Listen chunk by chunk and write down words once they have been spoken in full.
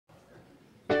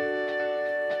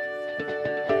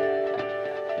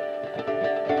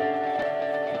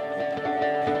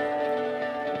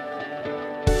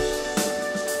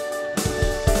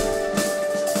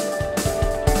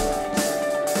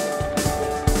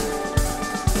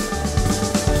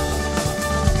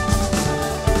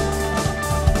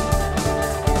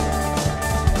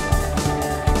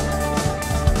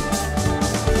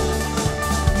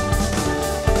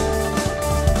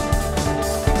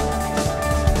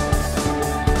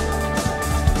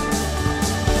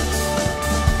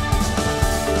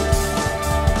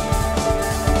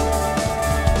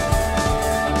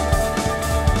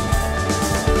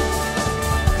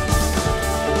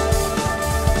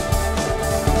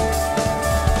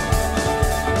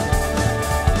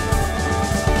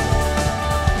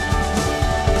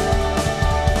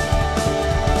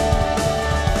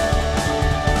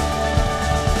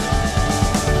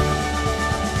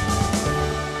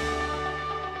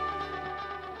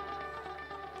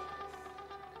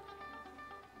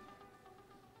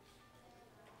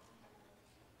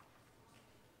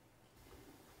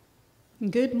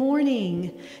Good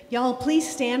morning. Y'all, please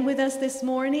stand with us this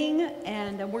morning,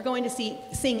 and we're going to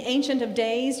sing Ancient of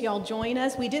Days. Y'all join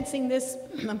us. We did sing this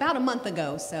about a month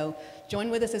ago, so join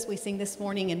with us as we sing this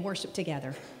morning and worship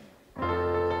together.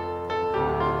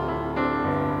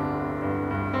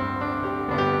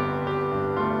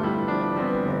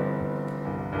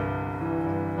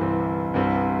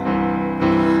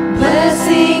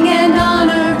 Blessing and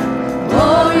honor,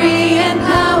 glory and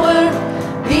power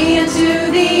be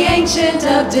unto the Ancient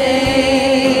of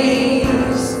Days.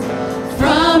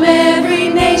 From every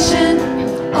nation,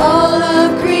 all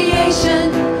of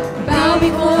creation, bow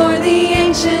before the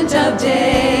Ancient of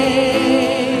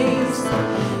Days.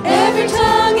 Every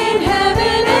tongue in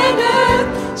heaven and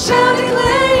earth shall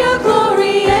declare your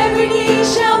glory. Every knee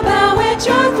shall bow at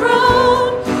your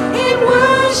throne. In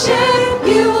worship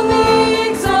you will be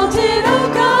exalted,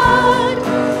 O God,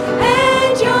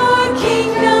 and your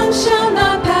kingdom shall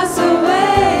not pass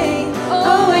away,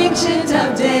 O Ancient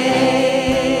of Days.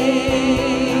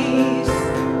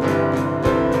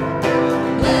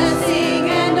 Blessing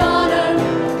and honor,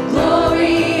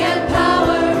 glory and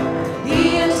power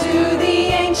be unto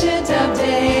the Ancient of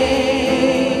Days.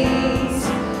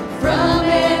 From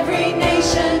every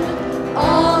nation,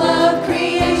 all of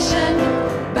creation,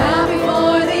 bow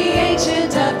before the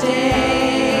Ancient of Days.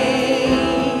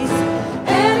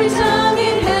 Every tongue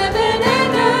in heaven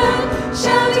and earth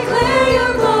shall declare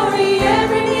your glory.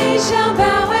 Every knee shall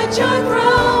bow at your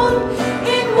throne.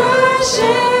 In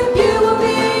worship you will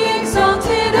be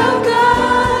exalted, O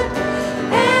God,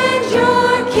 and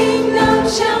your kingdom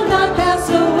shall not pass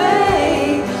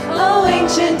away, O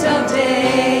Ancient of Days.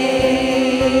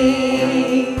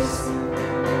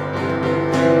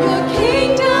 Your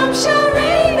kingdom shall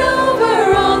reign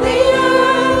over all the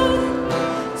earth.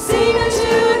 Sing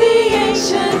unto the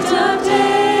Ancient of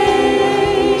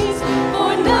Days,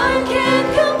 for none can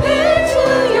compare to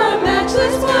your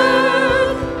matchless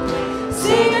worth.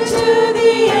 Sing unto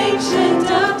the Ancient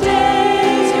of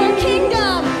Days.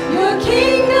 Your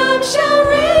kingdom shall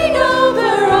reign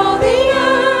over all the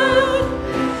earth.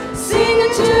 Sing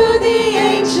unto the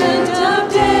Ancient of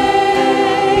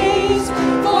Days,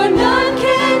 for none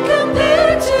can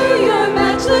compare to your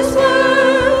matchless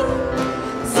worth.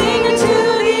 Sing unto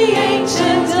the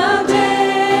Ancient of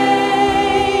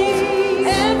Days.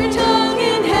 Every tongue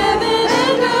in heaven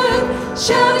and earth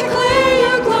shall declare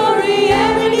your glory.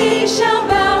 Every knee shall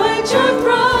bow at your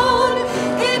throne.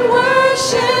 In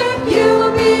worship you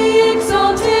will be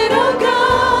exalted, O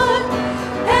God,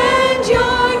 and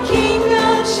your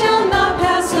kingdom shall not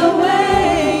pass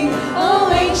away,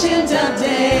 O Ancient of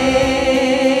Days.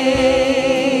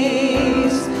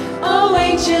 O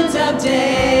Ancient of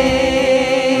Days.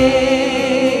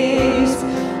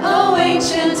 O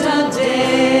Ancient of Days.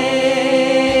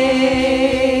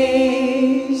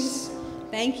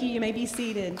 Thank you. You may be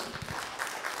seated.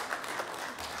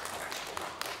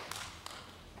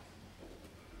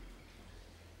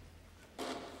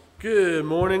 Good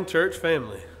morning, church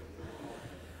family.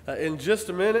 In just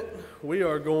a minute, we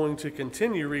are going to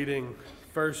continue reading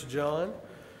 1 John.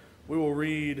 We will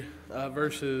read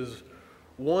verses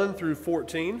 1 through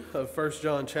 14 of 1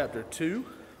 John chapter 2.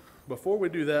 Before we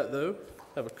do that, though,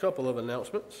 I have a couple of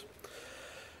announcements.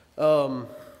 June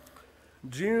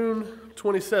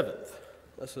 27th,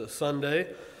 that's a Sunday,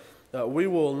 we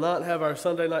will not have our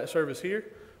Sunday night service here.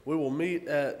 We will meet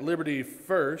at Liberty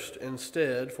First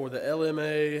instead for the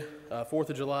LMA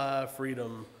 4th of July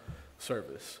Freedom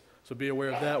Service. So be aware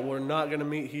of that. We're not going to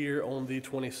meet here on the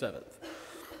 27th.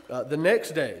 The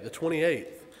next day, the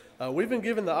 28th, we've been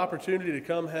given the opportunity to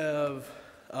come have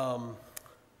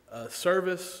a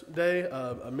service day,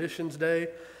 a missions day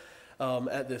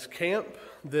at this camp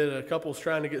that a couple's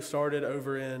trying to get started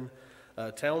over in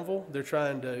Townville. They're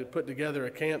trying to put together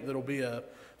a camp that'll be a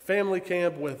family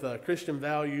camp with Christian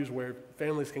values where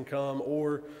families can come,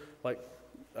 or like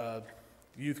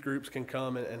youth groups can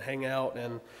come and hang out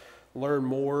and learn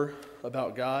more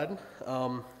about God.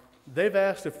 They've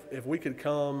asked if we could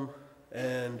come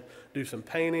and do some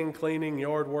painting, cleaning,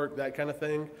 yard work, that kind of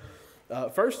thing.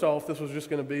 First off, this was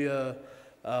just going to be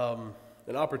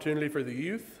an opportunity for the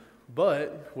youth,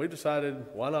 but we decided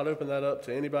why not open that up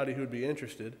to anybody who would be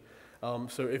interested.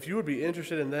 So if you would be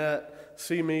interested in that,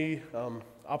 see me.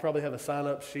 I'll probably have a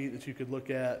sign-up sheet that you could look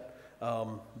at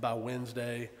by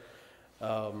Wednesday.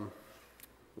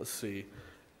 Let's see.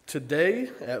 Today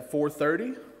at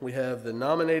 4:30, we have the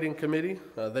nominating committee.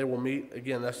 They will meet,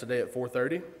 again, that's today at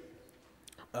 4:30.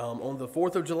 On the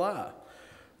 4th of July,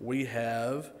 we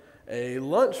have a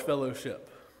lunch fellowship.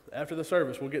 After the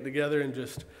service, we'll get together and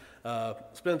just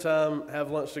spend time,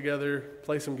 have lunch together,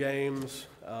 play some games,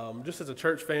 just as a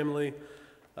church family,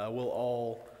 we'll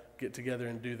all get together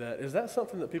and do that. Is that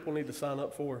something that people need to sign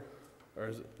up for? Or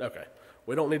is it? Okay.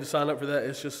 We don't need to sign up for that.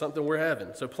 It's just something we're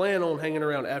having. So plan on hanging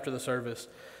around after the service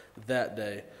that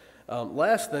day.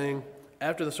 Last thing,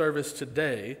 after the service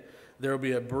today, there will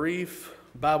be a brief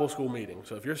Bible school meeting.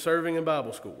 So if you're serving in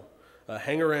Bible school,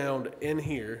 hang around in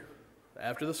here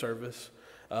after the service.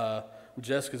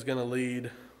 Jessica's going to lead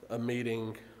a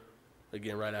meeting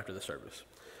again right after the service.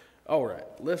 All right,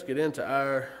 let's get into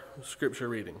our scripture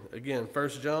reading. Again, 1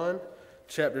 John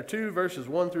chapter 2, verses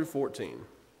 1 through 14.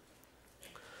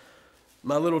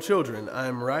 My little children, I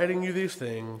am writing you these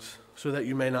things so that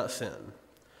you may not sin.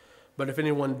 But if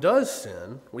anyone does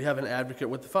sin, we have an advocate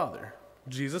with the Father,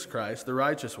 Jesus Christ, the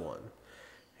righteous one.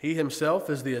 He himself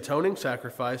is the atoning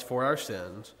sacrifice for our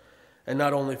sins, and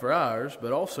not only for ours,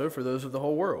 but also for those of the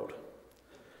whole world.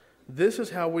 This is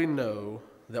how we know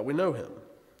that we know him,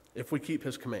 if we keep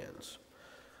his commands.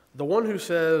 The one who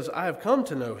says, I have come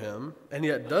to know him, and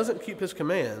yet doesn't keep his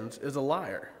commands, is a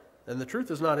liar, and the truth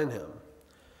is not in him.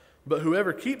 But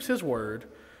whoever keeps his word,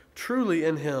 truly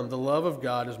in him the love of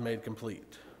God is made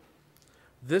complete.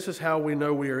 This is how we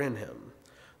know we are in him.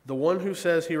 The one who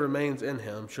says he remains in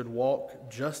him should walk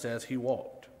just as he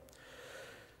walked.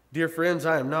 Dear friends,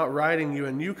 I am not writing you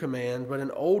a new command, but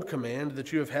an old command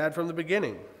that you have had from the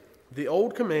beginning. The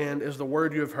old command is the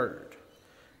word you have heard.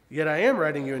 Yet I am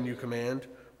writing you a new command,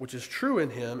 which is true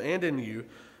in him and in you,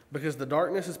 because the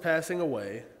darkness is passing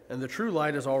away, and the true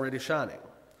light is already shining.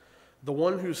 The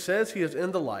one who says he is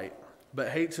in the light, but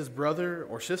hates his brother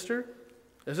or sister,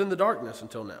 is in the darkness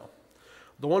until now.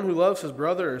 The one who loves his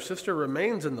brother or sister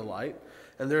remains in the light,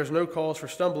 and there is no cause for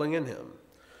stumbling in him.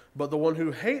 But the one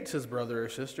who hates his brother or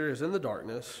sister is in the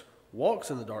darkness, walks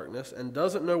in the darkness, and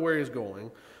doesn't know where he is going,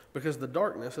 because the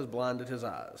darkness has blinded his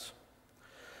eyes.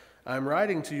 I am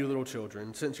writing to you, little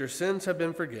children, since your sins have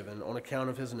been forgiven on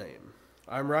account of his name.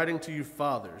 I am writing to you,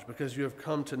 fathers, because you have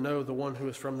come to know the one who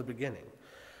is from the beginning.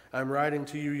 I am writing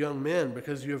to you, young men,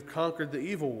 because you have conquered the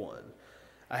evil one.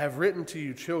 I have written to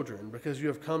you, children, because you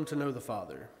have come to know the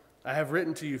Father. I have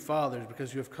written to you, fathers,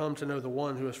 because you have come to know the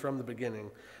one who is from the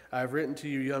beginning. I have written to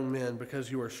you, young men,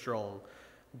 because you are strong.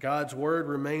 God's word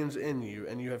remains in you,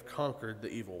 and you have conquered the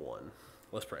evil one.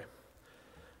 Let's pray.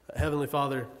 Heavenly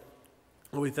Father,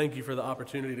 we thank you for the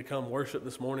opportunity to come worship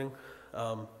this morning.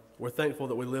 We're thankful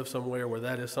that we live somewhere where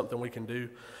that is something we can do.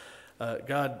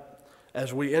 God,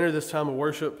 as we enter this time of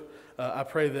worship, I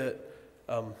pray that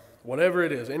whatever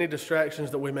it is, any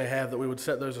distractions that we may have, that we would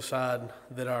set those aside,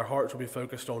 that our hearts will be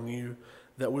focused on you,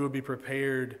 that we would be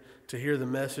prepared to hear the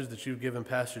message that you've given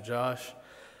Pastor Josh.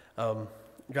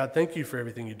 God, thank you for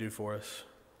everything you do for us.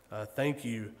 Thank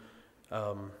you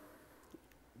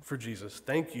for Jesus.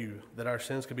 Thank you that our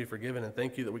sins could be forgiven, and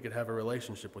thank you that we could have a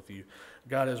relationship with you.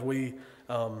 God, as we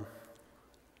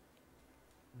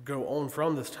go on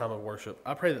from this time of worship,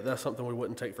 I pray that that's something we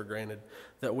wouldn't take for granted,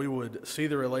 that we would see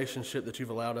the relationship that you've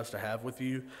allowed us to have with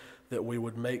you, that we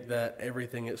would make that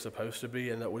everything it's supposed to be,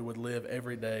 and that we would live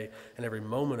every day and every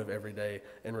moment of every day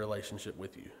in relationship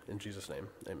with you. In Jesus' name,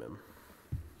 amen.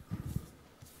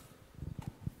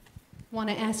 I want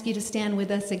to ask you to stand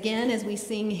with us again as we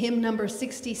sing hymn number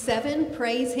 67,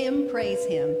 Praise Him, Praise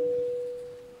Him.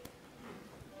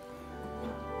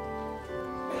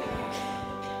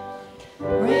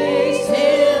 Praise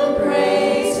Him,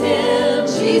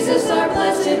 Jesus our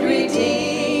blessed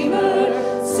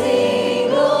Redeemer. Sing,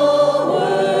 O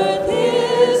earth,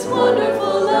 His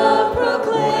wonderful love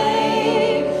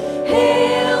proclaim.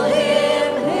 Hail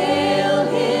Him,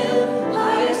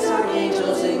 highest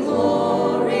archangels in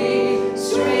glory.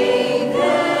 Strength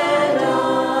and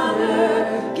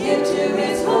honor give to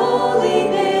His holy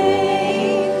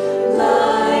name.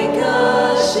 Like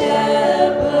a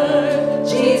shepherd,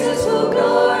 Jesus will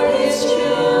guard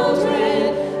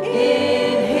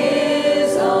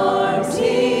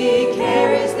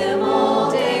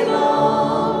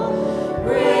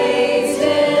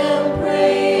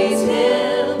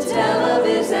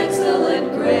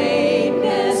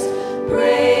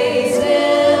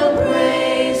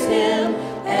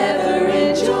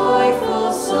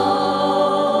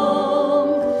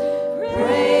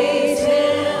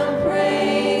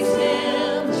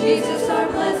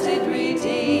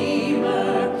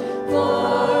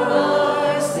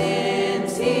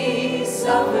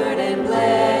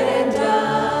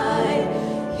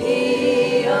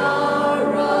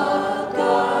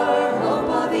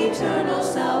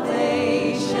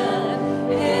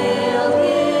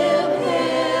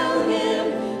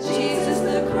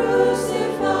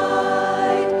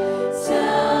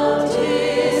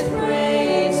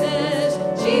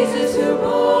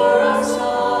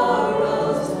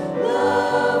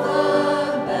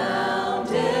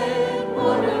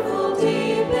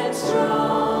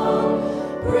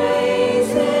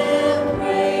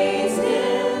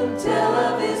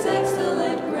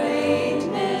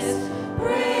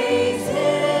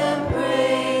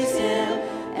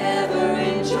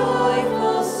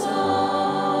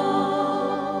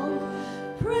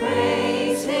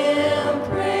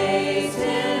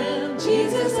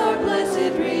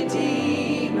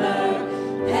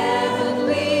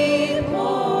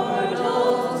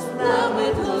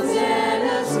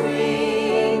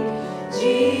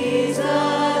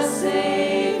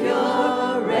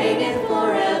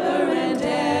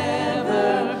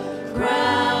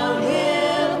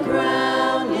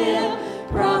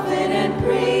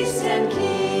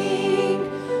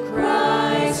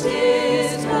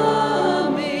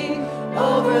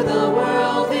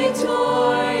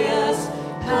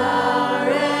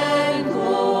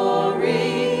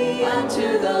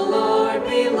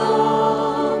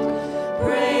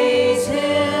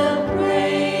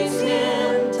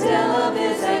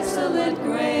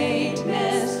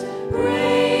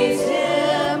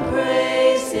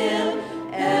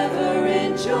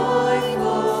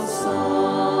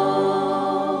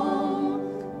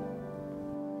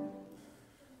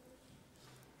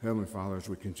Father, as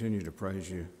we continue to praise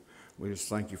you, we just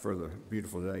thank you for the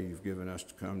beautiful day you've given us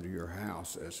to come to your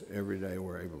house, as every day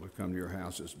we're able to come to your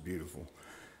house is beautiful.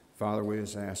 Father, we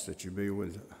just ask that you be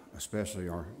with especially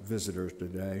our visitors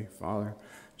today. Father,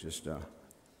 just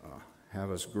have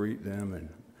us greet them and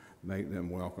make them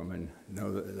welcome and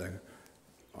know that they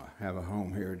have a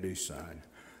home here at Eastside.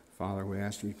 Father, we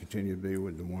ask you to continue to be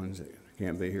with the ones that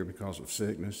can't be here because of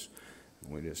sickness.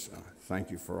 We just thank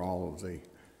you for all of the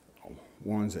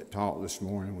ones that taught this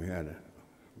morning. We had a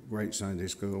great Sunday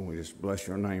school. We just bless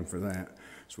your name for that.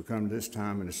 As we come to this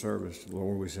time in the service,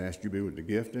 Lord, we just ask you to be with the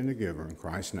gift and the giver. In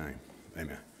Christ's name,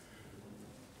 amen.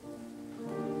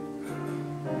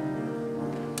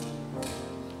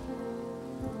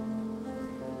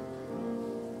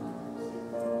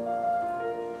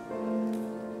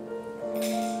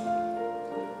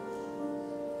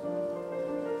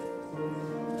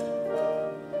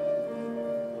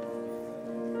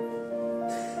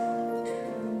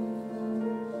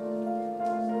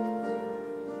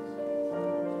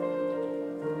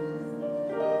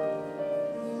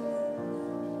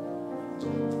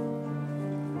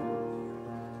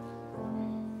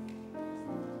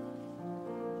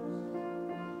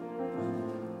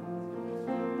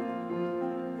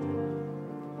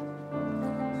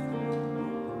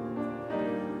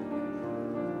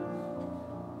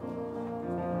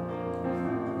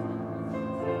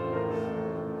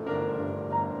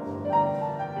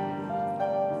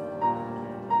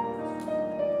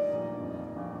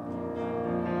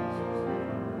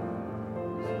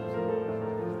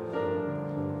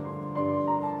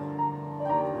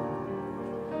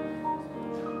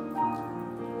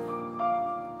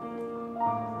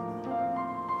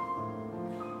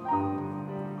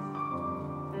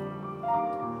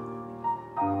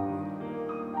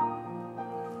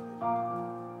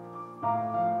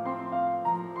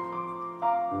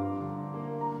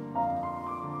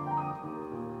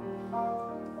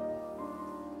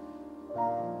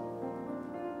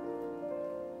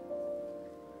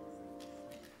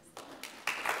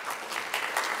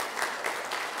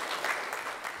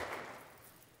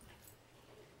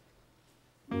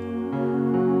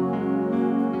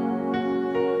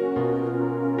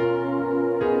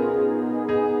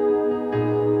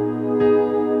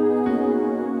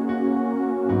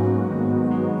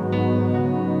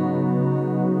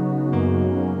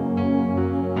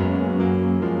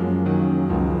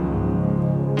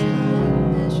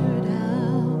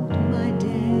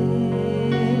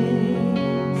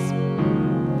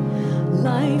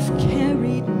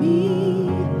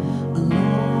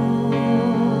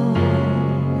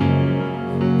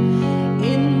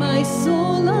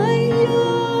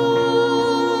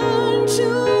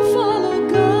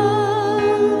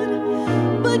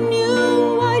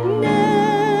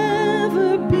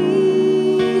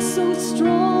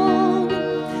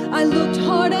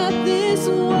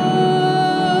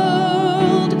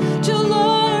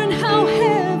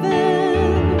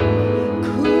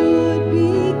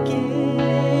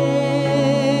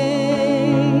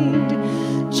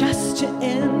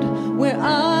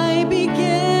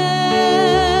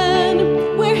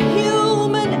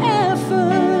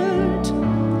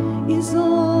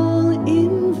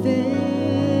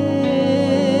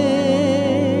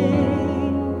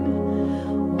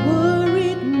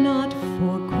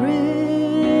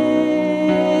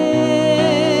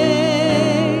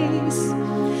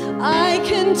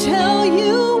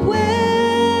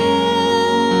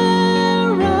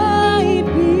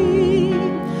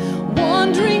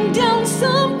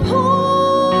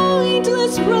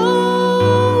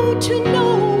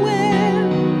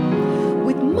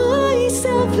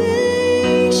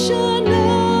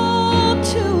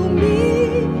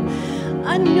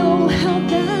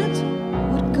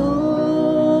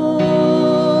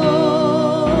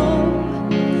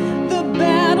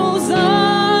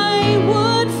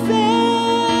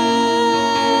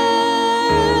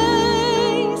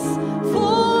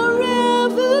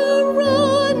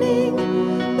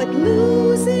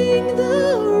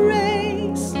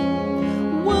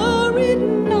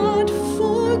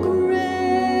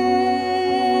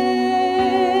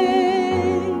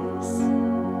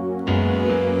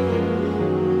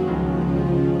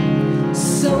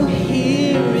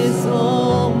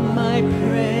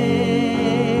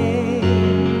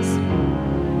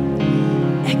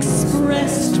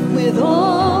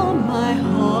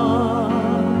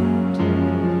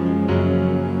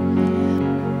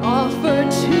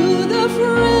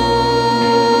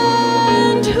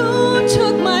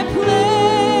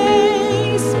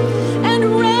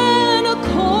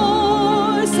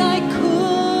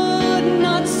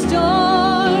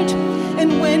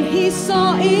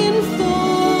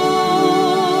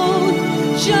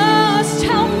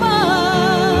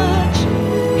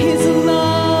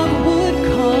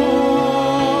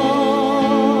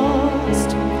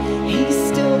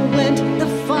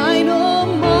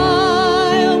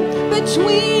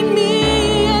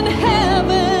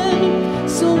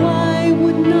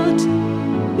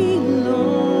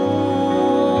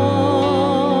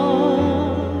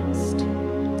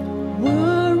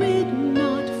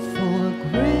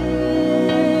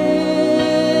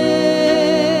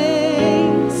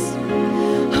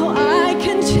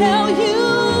 tell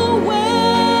you where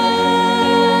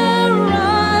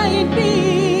I'd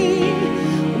be,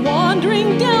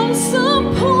 wandering down some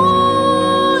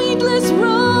pointless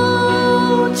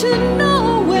road to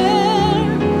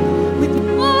nowhere, with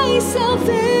my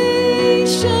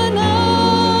salvation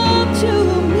up to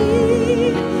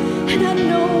me, and I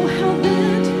know how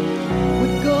that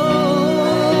would go.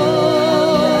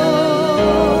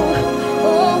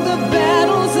 All the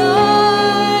battles I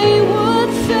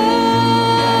would face,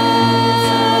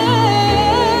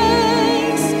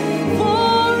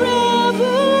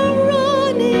 forever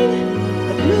running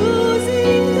but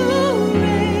losing the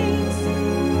race,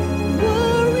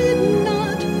 were it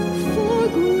not for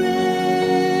grace.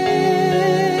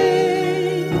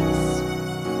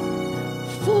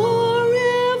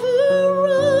 Forever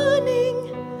running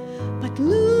but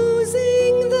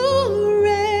losing the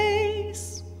race,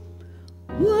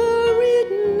 were it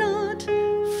not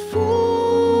for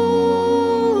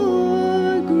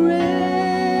grace.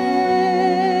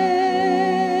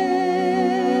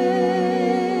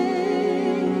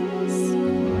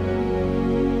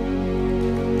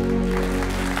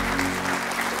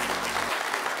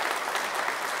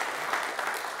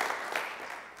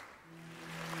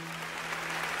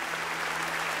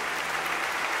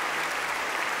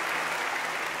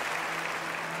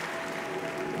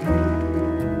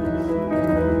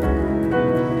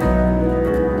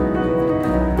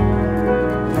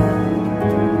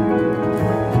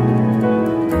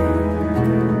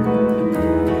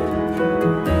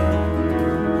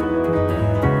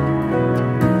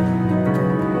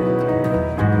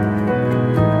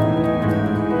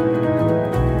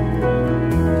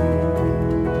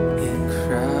 In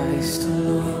Christ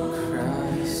alone,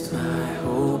 Christ, my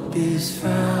hope is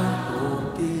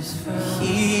found.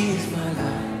 He is my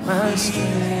life, my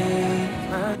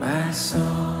strength, my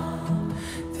song.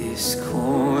 This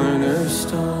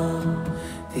cornerstone,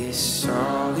 this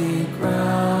solid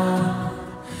ground,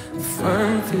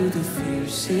 firm through the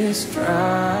fiercest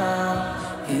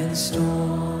drought and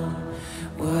storm.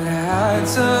 What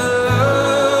heights of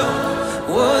love,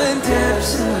 what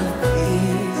depths of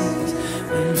peace,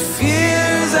 when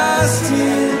fears are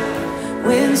still,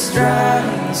 when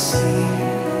striving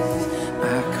cease,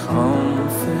 my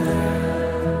comfort,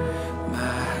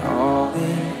 my all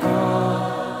in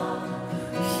all.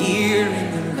 Here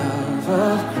in the love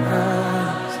of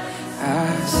Christ I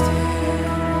stand.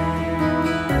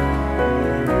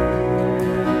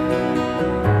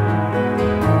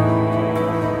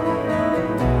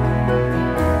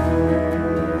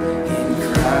 In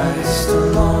Christ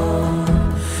alone,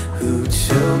 who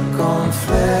took on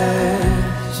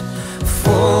flesh,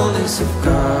 fullness of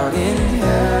God in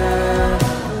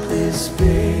helpless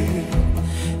babe,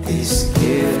 this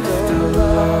gift of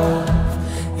love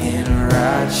and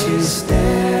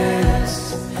righteousness,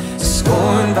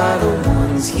 scorned by the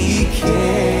ones he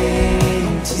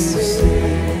came to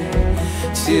save,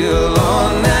 till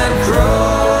on that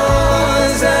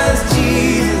cross as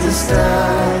Jesus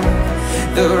died,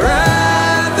 the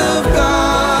wrath of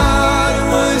God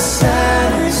was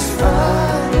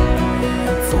satisfied.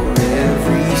 For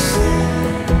every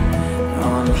sin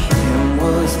on him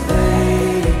was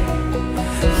laid.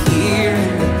 Here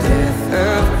in the death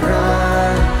of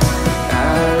Christ I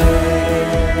lay.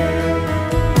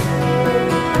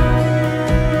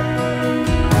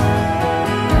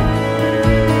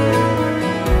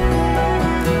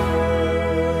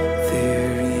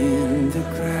 There in the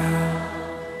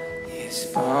ground his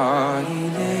body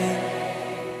lay,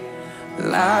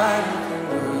 light of the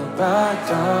world by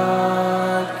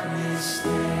darkness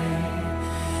slain.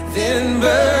 Then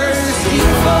burst he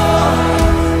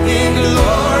forth in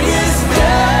glorious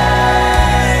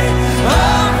day,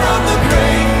 up from the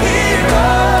grave he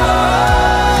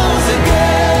rose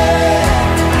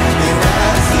again. And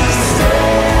as he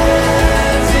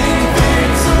stands in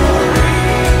victory,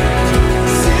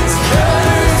 since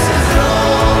curse has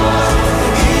lost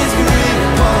his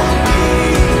grip on me,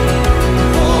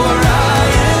 for I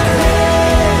am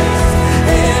his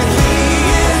and he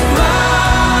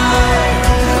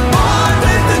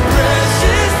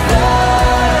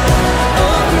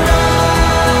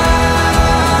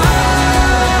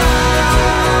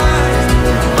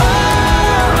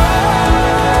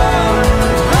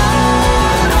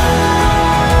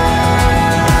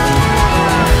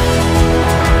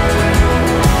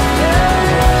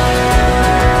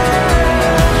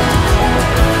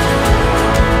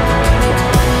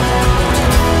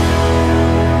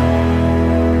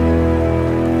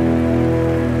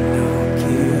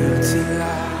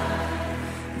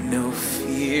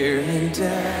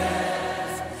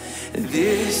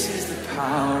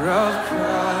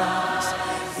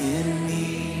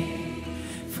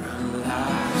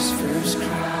Life's first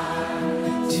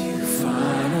cry to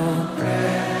final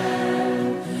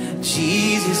breath.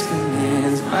 Jesus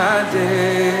commands my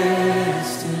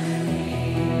destiny.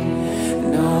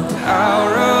 No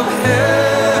power of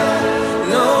hell,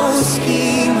 no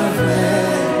scheme of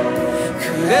man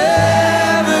could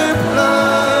ever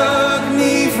pluck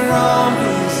me from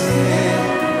his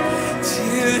hand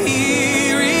till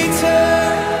he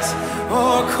returns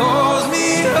or calls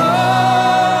me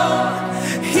home.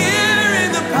 Here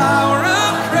in the power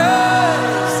of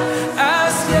Christ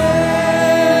I stand.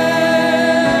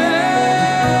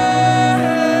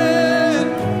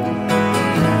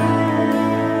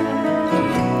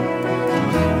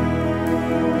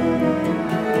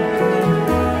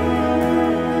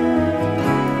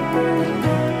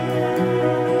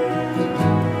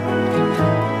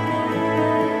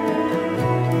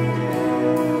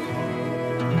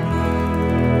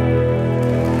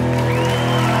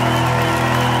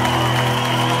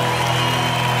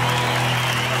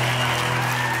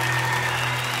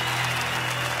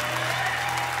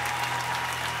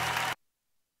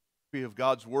 Of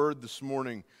God's Word this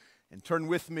morning, and turn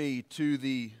with me to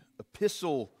the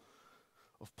epistle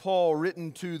of Paul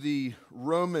written to the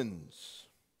Romans.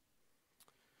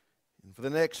 And for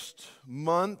the next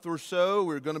month or so,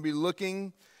 we're going to be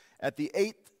looking at the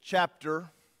 8th chapter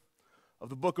of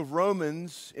the book of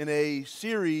Romans in a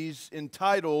series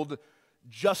entitled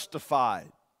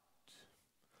Justified.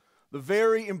 The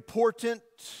very important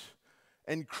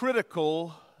and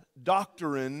critical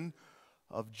doctrine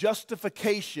of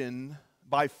justification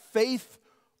by faith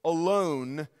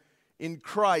alone in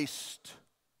Christ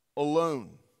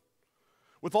alone.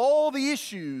 With all the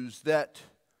issues that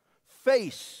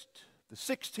faced the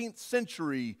 16th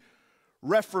century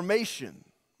Reformation,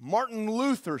 Martin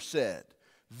Luther said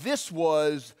this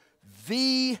was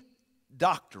the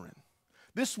doctrine.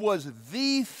 This was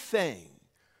the thing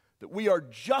that we are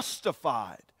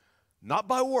justified not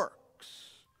by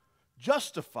works,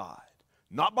 justified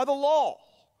not by the law,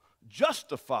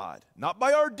 justified not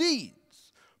by our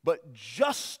deeds, but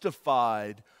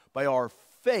justified by our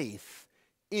faith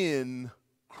in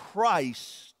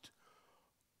Christ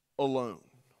alone.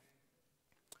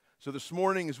 So this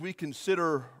morning, as we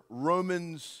consider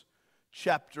Romans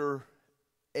chapter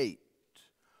 8,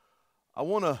 I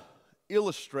want to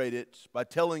illustrate it by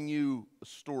telling you a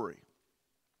story.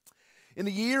 In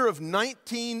the year of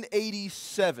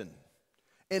 1987,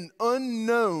 an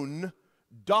unknown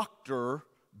Dr.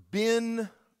 Ben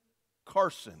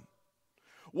Carson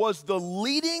was the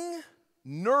leading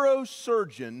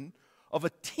neurosurgeon of a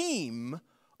team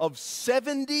of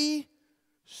 70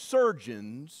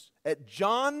 surgeons at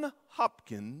Johns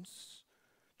Hopkins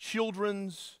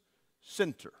Children's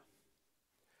Center.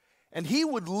 And he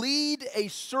would lead a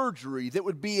surgery that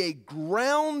would be a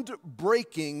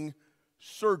groundbreaking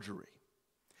surgery.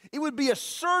 It would be a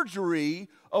surgery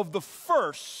of the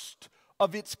first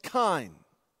of its kind.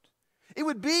 It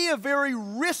would be a very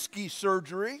risky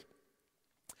surgery,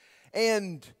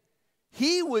 and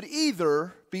he would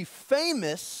either be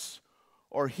famous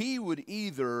or he would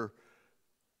either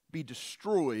be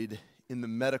destroyed in the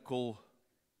medical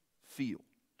field.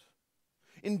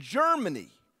 In Germany,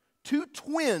 two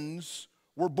twins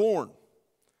were born,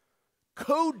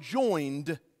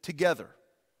 co-joined together,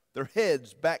 their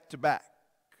heads back to back.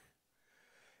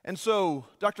 And so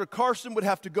Dr. Carson would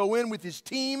have to go in with his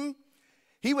team.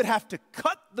 He would have to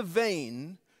cut the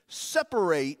vein,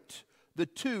 separate the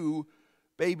two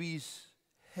babies'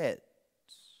 heads.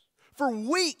 For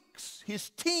weeks, his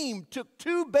team took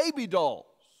two baby dolls,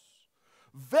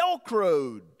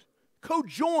 Velcroed,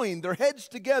 co-joined their heads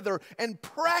together, and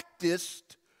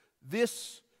practiced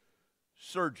this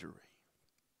surgery.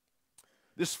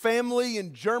 This family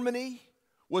in Germany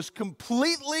was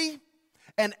completely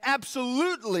and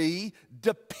absolutely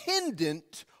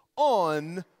dependent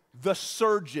on the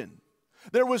surgeon.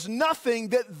 There was nothing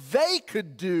that they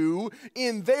could do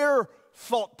in their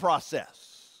thought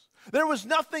process. There was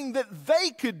nothing that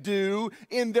they could do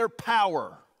in their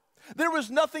power. There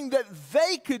was nothing that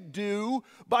they could do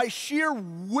by sheer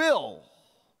will.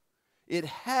 It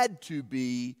had to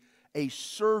be a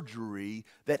surgery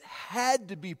that had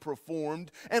to be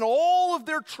performed, and all of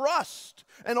their trust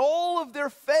and all of their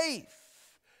faith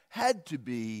had to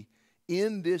be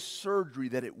in this surgery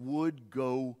that it would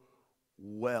go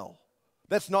well.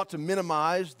 That's not to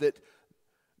minimize that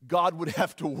God would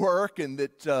have to work and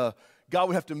that God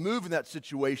would have to move in that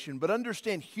situation, but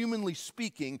understand, humanly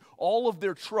speaking, all of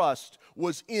their trust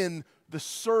was in the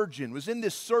surgeon, was in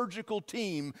this surgical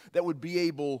team that would be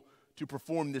able to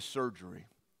perform this surgery.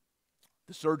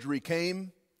 The surgery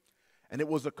came, and it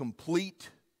was a complete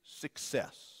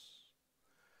success.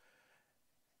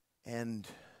 And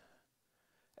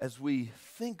as we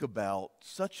think about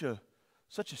such a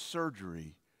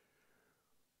surgery,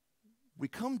 we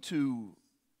come to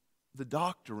the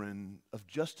doctrine of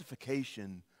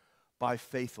justification by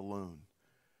faith alone.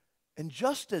 And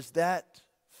just as that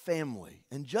family,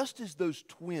 and just as those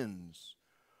twins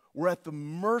were at the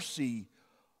mercy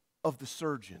of the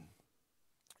surgeon,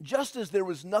 just as there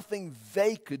was nothing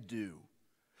they could do,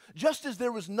 just as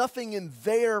there was nothing in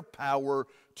their power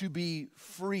to be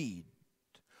freed,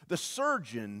 the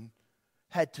surgeon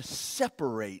had to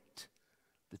separate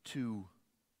the two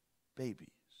babies.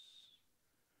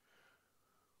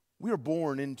 We are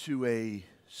born into a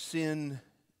sin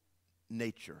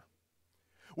nature.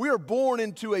 We are born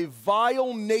into a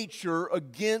vile nature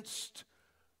against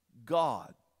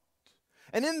God.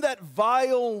 And in that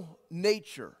vile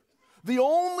nature, the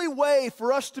only way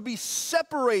for us to be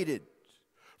separated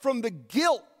from the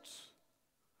guilt,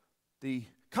 the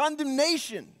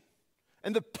condemnation,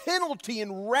 and the penalty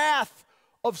and wrath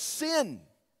of sin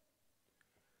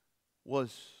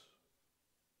was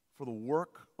for the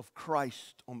work of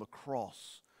Christ on the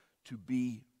cross to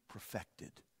be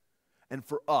perfected, and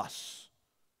for us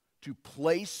to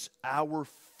place our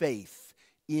faith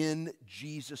in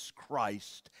Jesus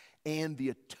Christ and the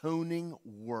atoning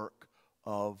work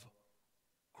of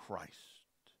Christ.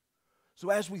 So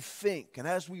as we think and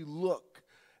as we look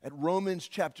at Romans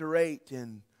chapter 8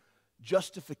 and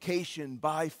justification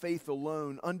by faith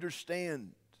alone,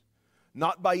 understand,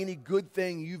 not by any good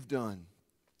thing you've done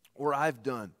or I've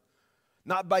done,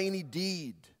 not by any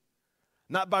deed,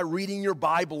 not by reading your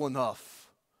Bible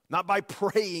enough, not by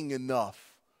praying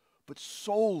enough, but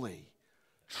solely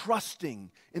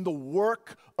trusting in the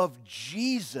work of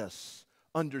Jesus.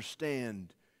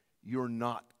 Understand, you're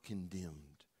not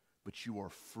condemned, but you are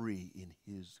free in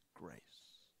His grace.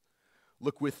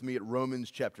 Look with me at Romans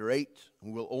chapter 8,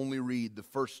 and we'll only read the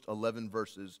first 11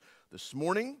 verses this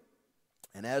morning.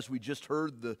 And as we just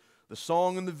heard the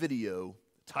song and the video,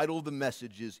 the title of the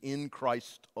message is In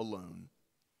Christ Alone.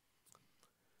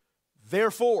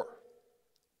 Therefore,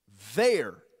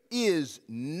 there is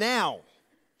now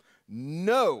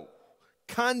no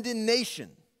condemnation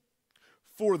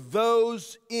for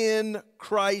those in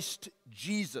Christ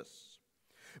Jesus,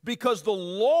 because the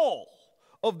law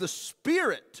of the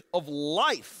Spirit of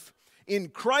life in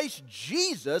Christ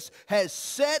Jesus has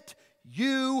set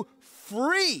you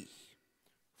free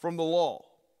from the law.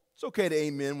 It's okay to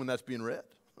amen when that's being read.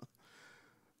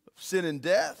 Sin and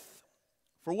death.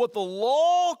 For what the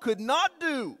law could not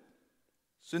do,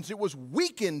 since it was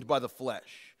weakened by the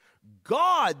flesh,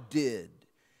 God did.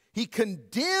 He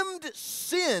condemned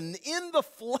sin in the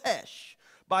flesh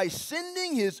by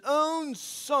sending His own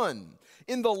Son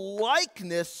in the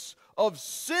likeness of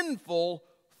sinful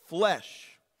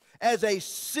flesh as a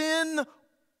sin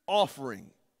offering,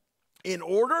 in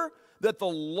order that the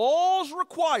law's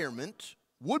requirement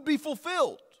would be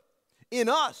fulfilled in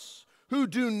us who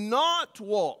do not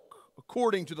walk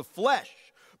according to the flesh,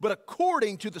 but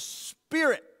according to the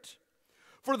Spirit.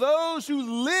 For those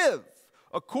who live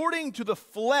according to the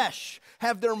flesh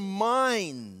have their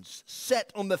minds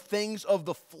set on the things of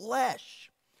the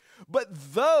flesh.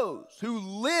 But those who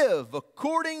live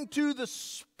according to the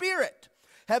Spirit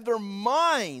have their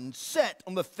minds set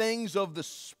on the things of the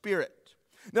Spirit.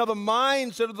 Now the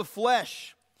mindset of the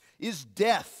flesh is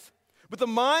death, but the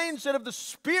mindset of the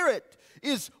Spirit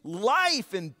is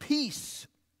life and peace.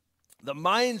 The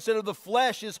mindset of the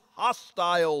flesh is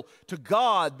hostile to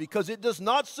God because it does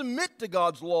not submit to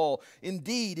God's law.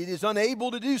 Indeed, it is unable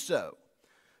to do so.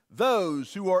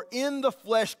 Those who are in the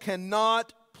flesh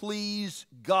cannot please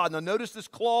God. Now notice this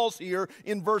clause here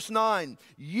in verse 9.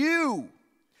 You,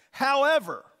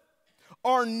 however,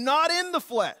 are not in the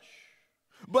flesh,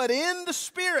 but in the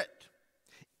Spirit,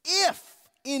 if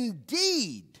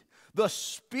indeed the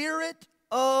Spirit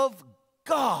of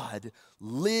God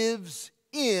lives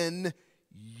in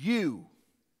you.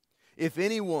 If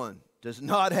anyone does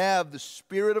not have the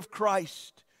Spirit of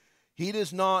Christ, he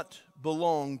does not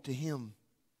belong to Him.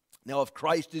 Now, if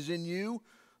Christ is in you,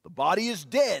 the body is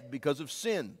dead because of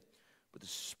sin, but the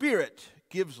Spirit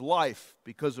gives life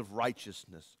because of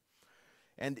righteousness.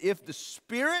 And if the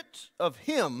Spirit of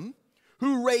Him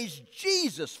who raised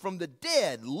Jesus from the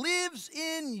dead lives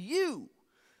in you,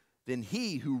 then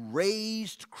He who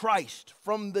raised Christ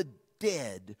from the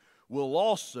dead will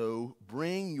also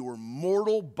bring your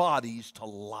mortal bodies to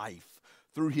life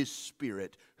through His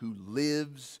Spirit who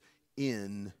lives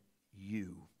in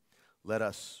you. Let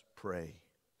us pray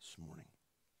this morning.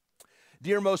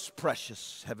 Dear most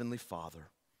precious Heavenly Father,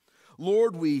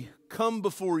 Lord, we come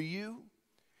before You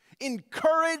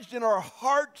encouraged in our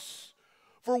hearts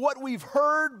for what we've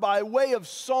heard by way of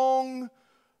song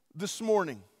this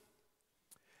morning.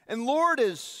 And Lord,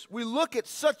 as we look at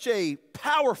such a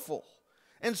powerful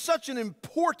and such an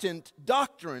important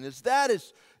doctrine as that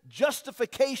is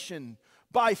justification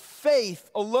by faith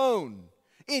alone,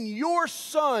 in your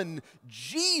Son,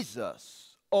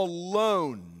 Jesus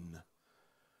alone.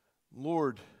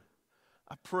 Lord,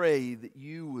 I pray that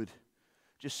you would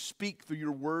just speak through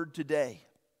your word today.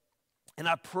 And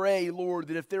I pray, Lord,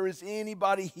 that if there is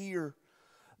anybody here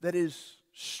that is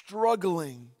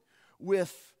struggling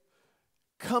with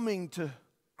coming to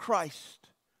Christ,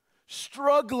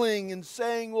 struggling and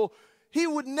saying, well, he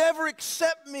would never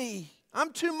accept me.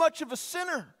 I'm too much of a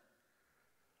sinner.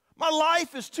 My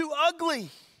life is too ugly.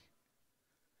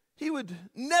 He would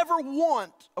never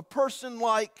want a person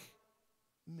like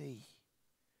me.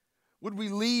 Would we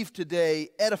leave today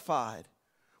edified?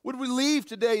 Would we leave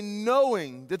today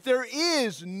knowing that there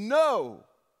is no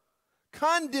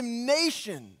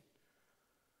condemnation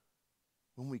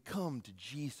when we come to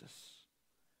Jesus?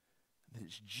 That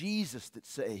it's Jesus that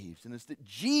saves, and it's that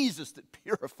Jesus that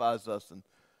purifies us and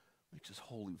makes us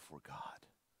holy before God.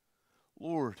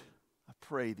 Lord, I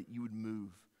pray that you would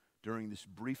move during this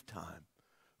brief time.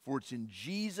 For it's in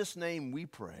Jesus' name we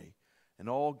pray. And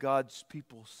all God's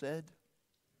people said,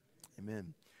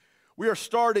 amen. We are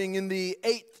starting in the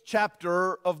 8th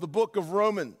chapter of the book of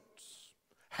Romans,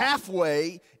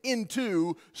 halfway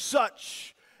into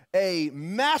such a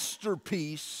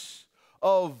masterpiece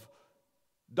of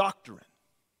doctrine.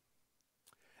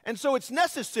 And so it's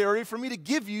necessary for me to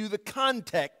give you the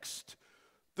context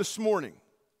this morning.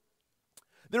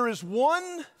 There is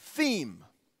one theme,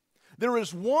 there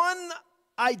is one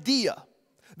idea,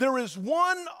 there is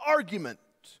one argument,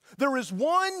 there is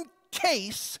one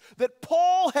case that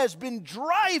Paul has been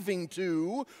driving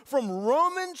to from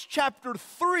Romans chapter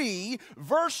 3,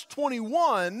 verse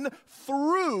 21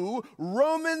 through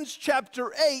Romans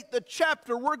chapter 8, the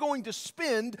chapter we're going to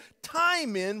spend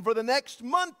time in for the next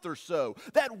month or so.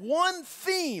 That one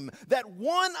theme, that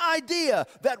one idea,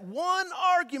 that one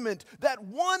argument, that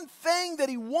one thing that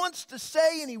he wants to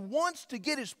say and he wants to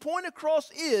get his point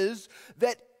across is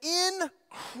that in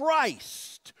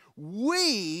Christ,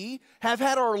 we have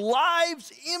had our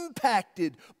lives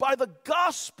impacted by the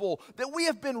gospel, that we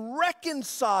have been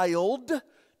reconciled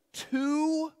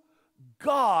to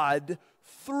God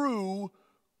through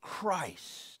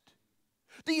Christ.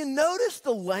 Do you notice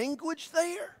the language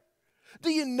there?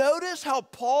 Do you notice how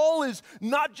Paul is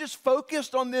not just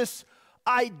focused on this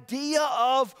idea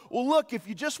of, well, look, if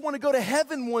you just want to go to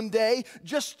heaven one day,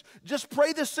 just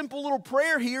pray this simple little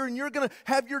prayer here and you're going to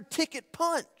have your ticket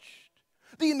punched.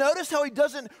 Do you notice how he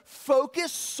doesn't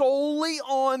focus solely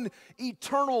on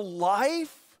eternal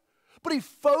life, but he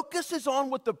focuses on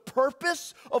what the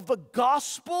purpose of the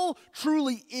gospel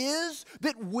truly is,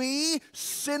 that we,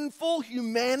 sinful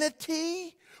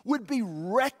humanity, would be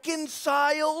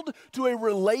reconciled to a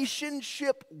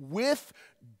relationship with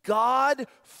God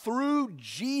through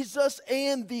Jesus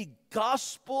and the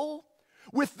gospel,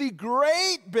 with the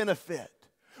great benefit,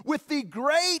 with the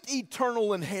great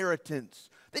eternal inheritance.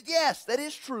 That yes, that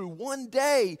is true. One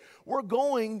day we're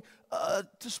going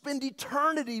to spend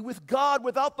eternity with God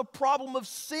without the problem of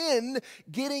sin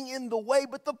getting in the way.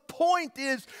 But the point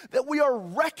is that we are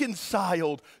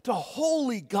reconciled to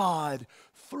holy God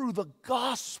through the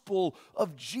gospel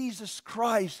of Jesus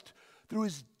Christ, through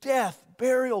his death,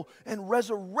 burial, and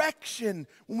resurrection.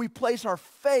 When we place our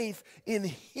faith in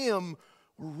him,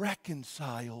 we're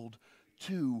reconciled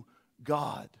to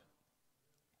God.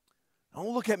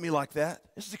 Don't look at me like that.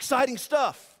 This is exciting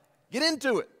stuff. Get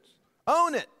into it.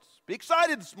 Own it. Be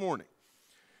excited this morning.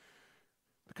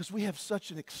 Because we have such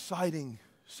an exciting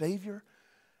Savior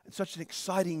and such an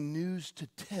exciting news to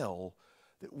tell,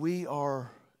 that we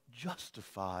are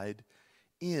justified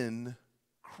in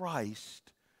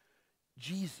Christ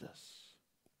Jesus.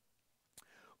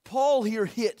 Paul here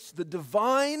hits the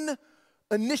divine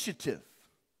initiative,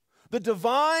 the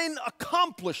divine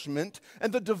accomplishment,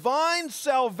 and the divine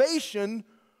salvation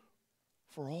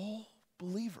for all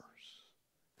believers.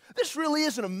 This really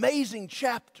is an amazing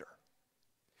chapter.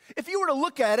 If you were to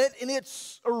look at it in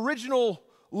its original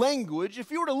language,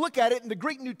 if you were to look at it in the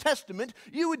Greek New Testament,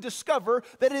 you would discover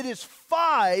that it is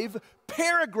 5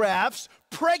 paragraphs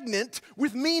pregnant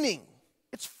with meaning.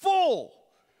 It's full.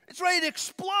 It's ready to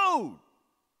explode.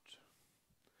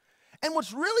 And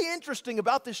what's really interesting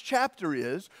about this chapter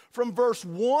is, from verse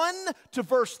 1 to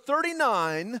verse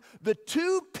 39, the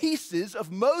 2 pieces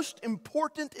of most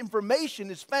important information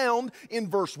is found in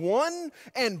verse 1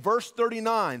 and verse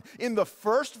 39, in the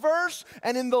first verse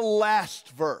and in the last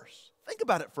verse. Think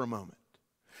about it for a moment.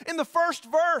 In the first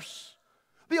verse,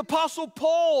 The Apostle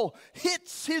Paul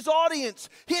hits his audience,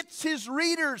 hits his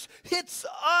readers, hits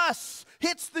us,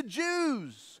 hits the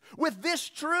Jews with this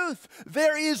truth.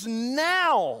 There is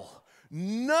now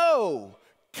no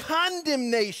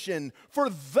condemnation for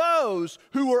those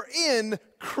who are in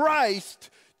Christ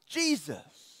Jesus.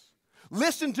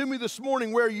 Listen to me this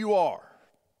morning where you are.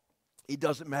 It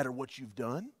doesn't matter what you've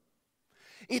done.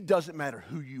 It doesn't matter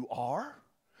who you are.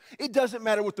 It doesn't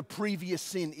matter what the previous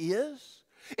sin is.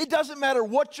 It doesn't matter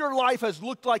what your life has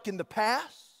looked like in the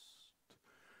past.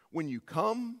 When you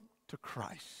come to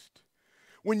Christ,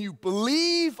 when you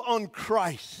believe on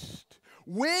Christ,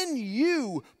 when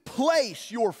you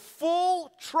place your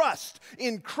full trust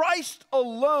in Christ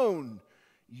alone,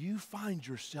 you find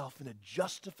yourself in a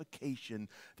justification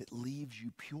that leaves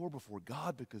you pure before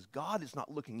God, because God is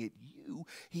not looking at you.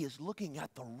 He is looking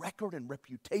at the record and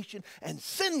reputation and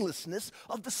sinlessness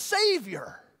of the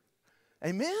Savior.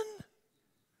 Amen?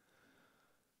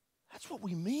 That's what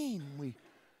we mean when we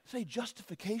say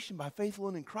justification by faith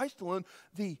alone in Christ alone.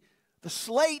 The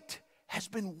slate has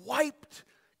been wiped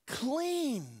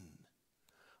clean.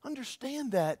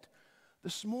 Understand that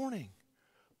this morning.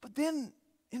 But then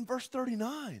in verse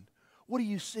 39, what do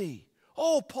you see?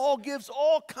 Oh, Paul gives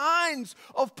all kinds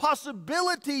of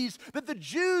possibilities that the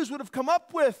Jews would have come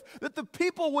up with, that the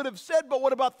people would have said, but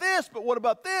what about this? But what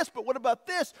about this? But what about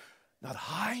this? Not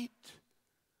height,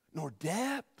 nor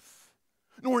depth,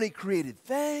 nor any created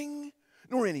thing,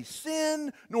 nor any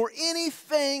sin, nor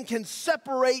anything can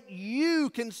separate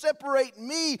you, can separate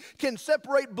me, can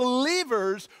separate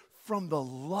believers from the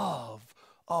love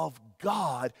of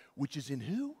God, which is in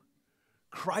who?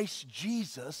 Christ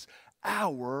Jesus,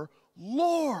 our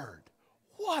Lord.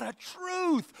 What a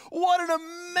truth. What an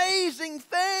amazing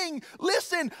thing.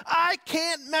 Listen, I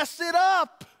can't mess it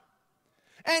up.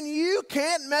 And you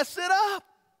can't mess it up.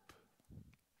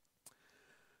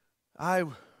 I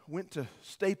went to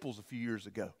Staples a few years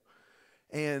ago,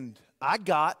 and I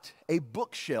got a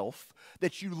bookshelf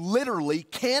that you literally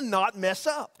cannot mess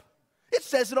up. It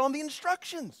says it on the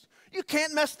instructions. You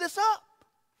can't mess this up.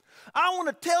 I want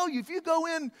to tell you, if you go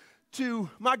into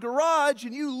my garage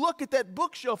and you look at that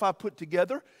bookshelf I put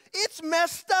together, it's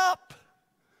messed up.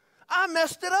 I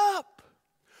messed it up.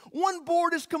 One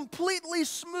board is completely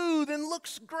smooth and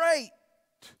looks great.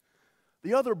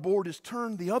 The other board is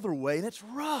turned the other way and it's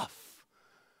rough.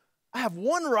 I have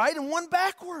one right and one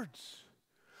backwards.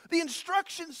 The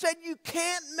instructions said you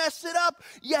can't mess it up,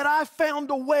 yet I found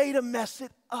a way to mess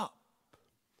it up.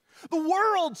 The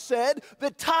world said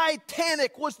the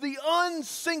Titanic was the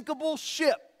unsinkable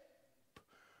ship.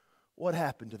 What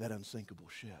happened to that unsinkable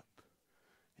ship?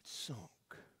 It sunk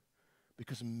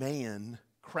because man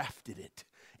crafted it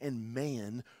and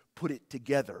man put it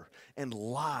together, and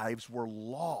lives were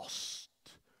lost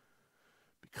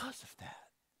because of that.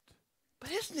 But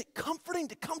isn't it comforting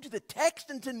to come to the text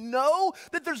and to know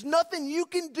that there's nothing you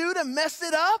can do to mess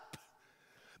it up?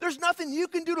 There's nothing you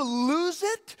can do to lose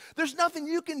it. There's nothing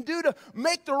you can do to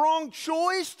make the wrong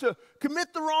choice, to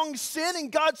commit the wrong sin.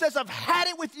 And God says, I've had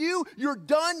it with you. You're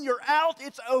done. You're out.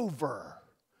 It's over.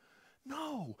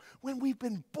 No. When we've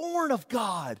been born of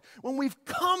God, when we've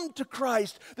come to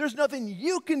Christ, there's nothing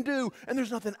you can do and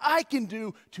there's nothing I can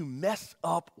do to mess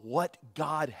up what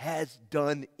God has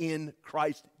done in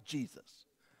Christ Jesus.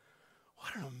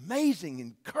 What an amazing,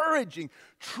 encouraging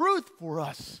truth for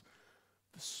us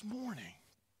this morning.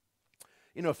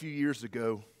 You know, a few years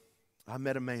ago, I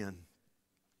met a man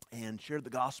and shared the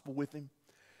gospel with him.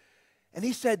 And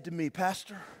he said to me,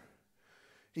 Pastor,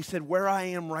 he said, where I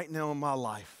am right now in my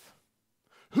life,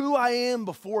 who I am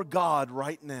before God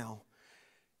right now,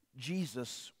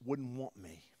 Jesus wouldn't want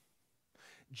me.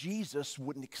 Jesus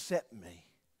wouldn't accept me.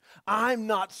 I'm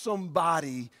not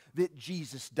somebody that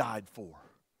Jesus died for.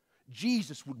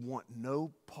 Jesus would want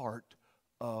no part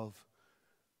of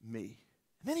me.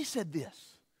 And then he said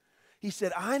this. He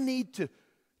said, I need to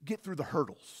get through the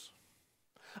hurdles.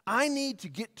 I need to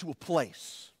get to a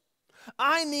place.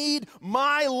 I need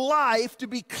my life to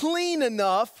be clean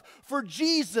enough for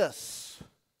Jesus.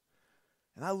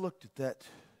 And I looked at that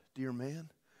dear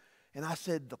man and I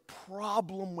said, the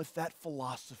problem with that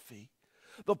philosophy,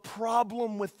 the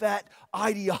problem with that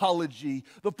ideology,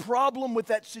 the problem with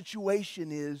that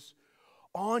situation is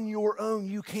on your own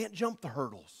you can't jump the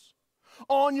hurdles.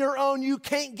 On your own you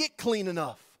can't get clean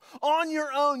enough. On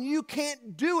your own, you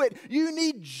can't do it. You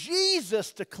need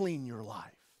Jesus to clean your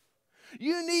life.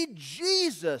 You need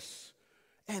Jesus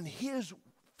and His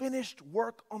finished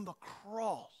work on the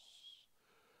cross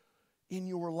in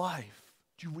your life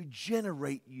to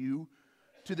regenerate you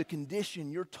to the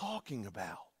condition you're talking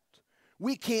about.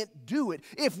 We can't do it.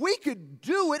 If we could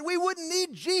do it, we wouldn't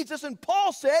need Jesus. And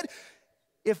Paul said,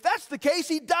 if that's the case,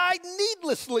 he died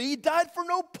needlessly. He died for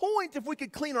no point. If we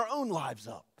could clean our own lives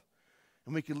up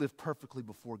and we could live perfectly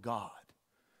before God,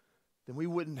 then we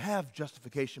wouldn't have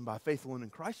justification by faith alone in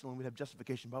Christ alone. We'd have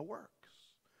justification by works.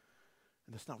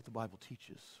 And that's not what the Bible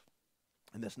teaches.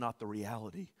 And that's not the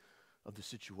reality of the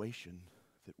situation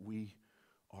that we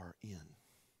are in.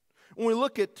 When we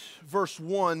look at verse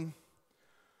 1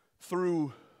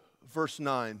 through verse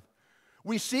 9,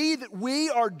 we see that we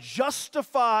are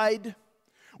justified,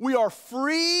 we are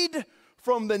freed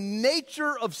from the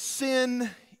nature of sin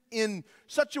in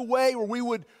such a way where we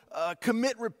would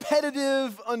commit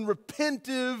repetitive,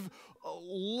 unrepentive,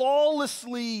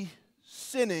 lawlessly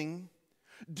sinning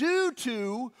due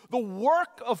to the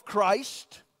work of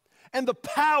Christ and the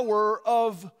power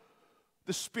of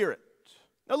the Spirit.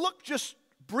 Now look just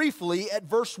briefly at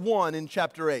verse 1 in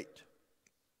chapter 8.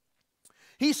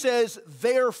 He says,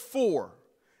 therefore,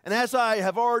 and as I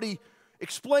have already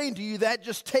explained to you, that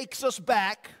just takes us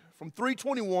back from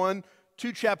 3:21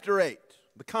 to chapter 8,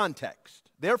 the context.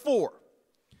 Therefore,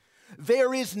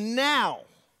 there is now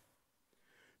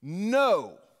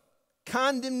no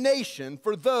condemnation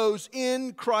for those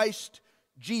in Christ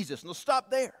Jesus. Now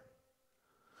stop there.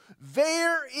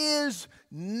 There is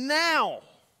now.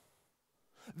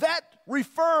 That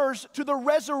refers to the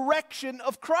resurrection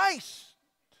of Christ.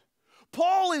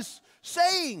 Paul is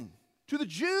saying to the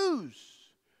Jews,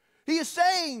 he is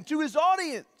saying to his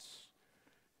audience,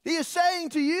 he is saying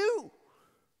to you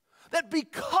that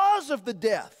because of the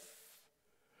death,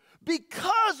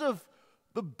 because of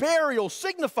the burial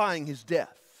signifying his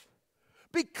death,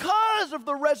 because of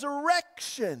the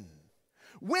resurrection,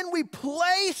 when we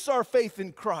place our faith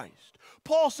in Christ,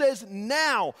 Paul says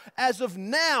now, as of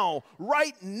now,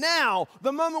 right now,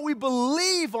 the moment we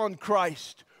believe on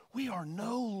Christ, we are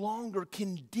no longer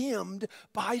condemned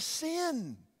by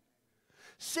sin.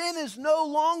 Sin is no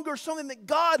longer something that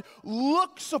God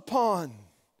looks upon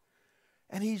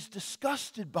and he's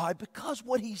disgusted by, because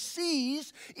what he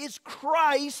sees is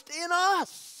Christ in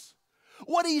us.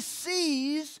 What he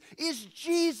sees is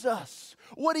Jesus.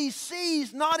 What he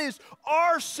sees not is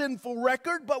our sinful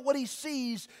record, but what he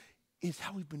sees is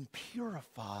how we've been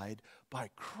purified by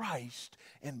Christ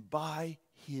and by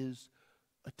his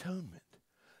atonement.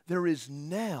 There is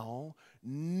now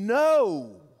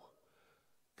no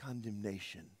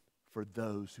condemnation for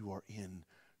those who are in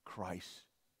Christ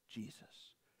Jesus.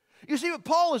 You see, what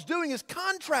Paul is doing is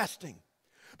contrasting.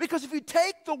 Because if you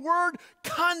take the word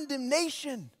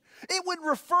condemnation, it would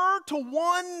refer to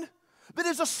one that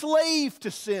is a slave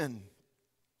to sin.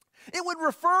 It would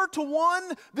refer to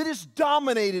one that is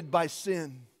dominated by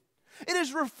sin. It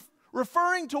is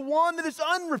referring to one that is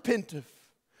unrepentant.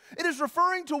 It is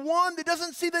referring to one that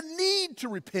doesn't see the need to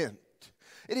repent.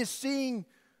 It is seeing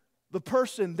the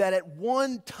person that at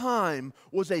one time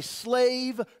was a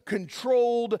slave,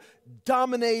 controlled,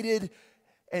 dominated,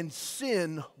 and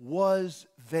sin was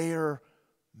their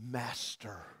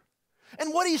master.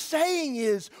 And what he's saying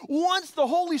is, once the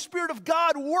Holy Spirit of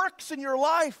God works in your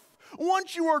life,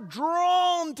 once you are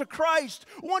drawn to Christ,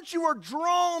 once you are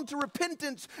drawn to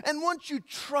repentance, and once you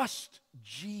trust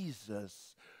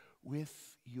Jesus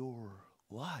with your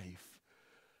life,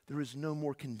 there is no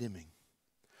more condemning.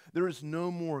 There is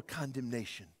no more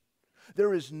condemnation.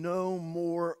 There is no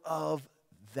more of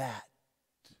that.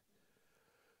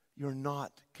 You're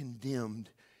not condemned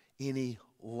any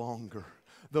longer.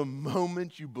 The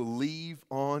moment you believe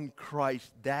on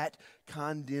Christ, that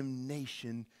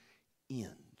condemnation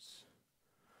ends.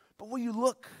 But when you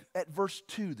look at verse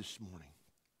 2 this morning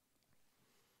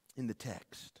in the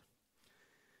text,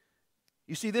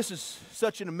 you see this is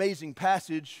such an amazing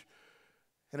passage,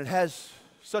 and it has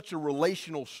such a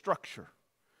relational structure.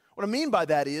 What I mean by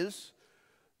that is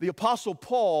the Apostle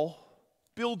Paul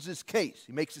builds his case.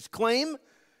 He makes his claim,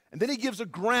 and then he gives a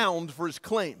ground for his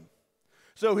claim.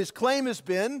 So his claim has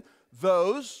been,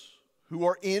 those who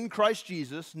are in Christ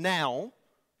Jesus, now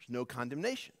there's no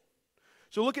condemnation.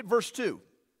 So look at verse 2.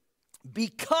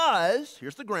 Because,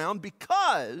 here's the ground,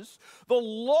 because the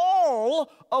law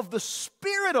of the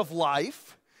Spirit of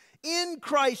life in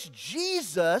Christ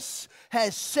Jesus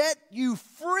has set you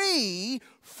free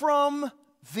from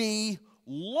the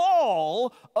law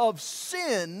of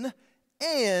sin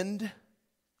and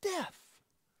death.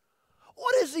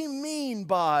 What does he mean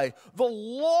by the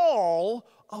law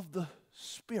of the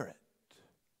Spirit?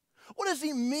 What does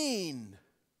he mean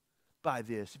by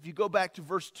this? If you go back to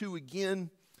verse 2 again,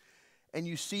 and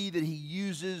you see that he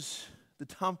uses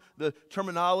the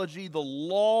terminology, the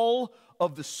law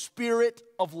of the Spirit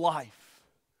of life.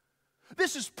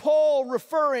 This is Paul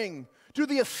referring to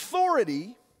the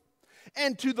authority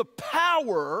and to the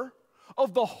power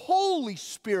of the Holy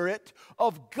Spirit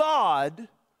of God,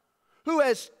 who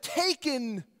has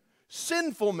taken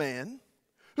sinful man,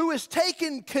 who has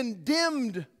taken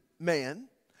condemned man,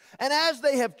 and as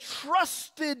they have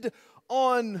trusted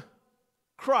on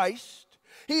Christ,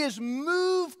 He has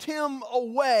moved him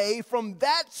away from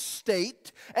that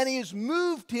state, and He has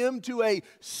moved him to a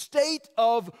state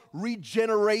of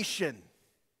regeneration.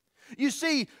 You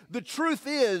see, the truth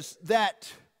is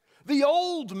that the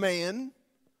old man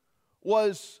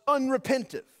was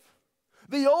unrepentive.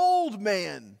 The old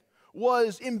man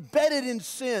was embedded in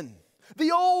sin.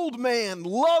 The old man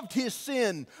loved his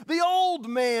sin. The old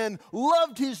man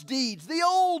loved his deeds. The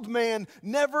old man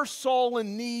never saw a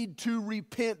need to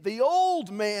repent. The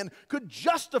old man could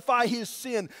justify his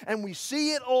sin. And we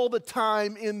see it all the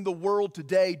time in the world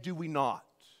today, do we not?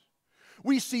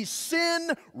 We see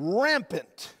sin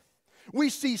rampant. We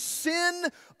see sin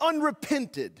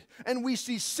unrepented. And we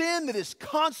see sin that is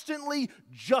constantly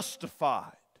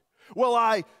justified. Well,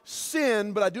 I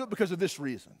sin, but I do it because of this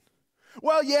reason.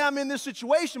 Well, yeah, I'm in this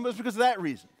situation, but it's because of that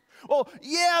reason. Well,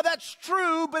 yeah, that's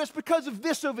true, but it's because of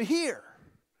this over here.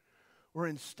 Or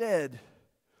instead,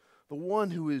 the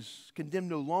one who is condemned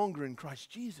no longer in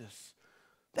Christ Jesus,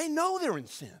 they know they're in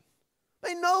sin.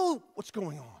 They know what's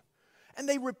going on. And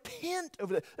they repent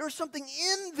over that. There is something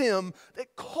in them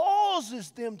that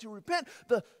causes them to repent.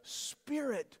 The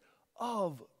Spirit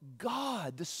of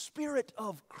God, the Spirit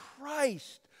of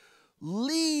Christ,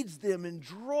 leads them and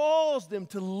draws them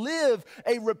to live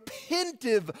a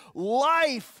repentive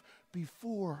life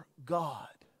before God.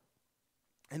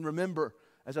 And remember,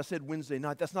 as I said Wednesday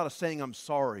night, that's not a saying I'm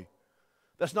sorry.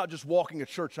 That's not just walking a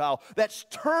church aisle. That's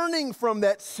turning from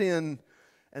that sin,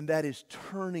 and that is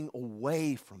turning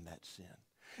away from that sin.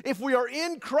 If we are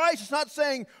in Christ, it's not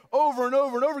saying over and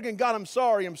over and over again, God, I'm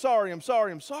sorry, I'm sorry, I'm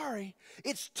sorry, I'm sorry.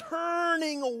 It's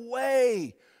turning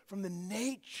away from the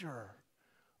nature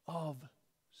of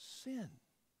sin.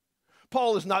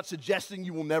 Paul is not suggesting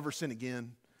you will never sin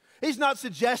again. He's not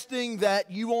suggesting that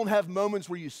you won't have moments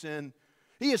where you sin.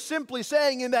 He is simply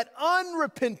saying in that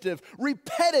unrepentive,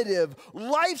 repetitive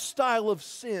lifestyle of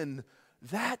sin,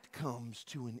 that comes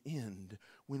to an end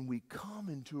when we come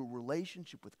into a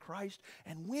relationship with Christ,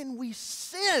 and when we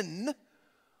sin,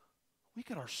 we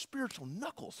get our spiritual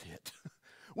knuckles hit.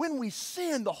 When we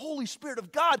sin, the Holy Spirit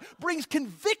of God brings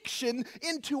conviction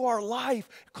into our life,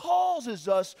 causes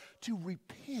us to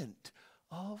repent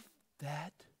of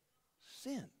that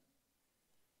sin.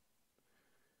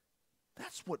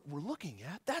 That's what we're looking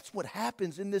at. That's what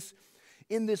happens in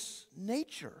this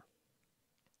nature.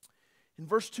 In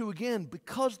verse 2 again,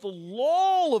 because the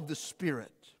law of the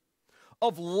Spirit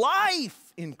of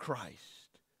life in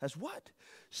Christ has what?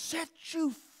 Set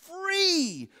you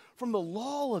free from the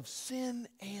law of sin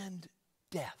and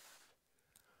death.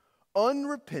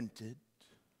 Unrepented,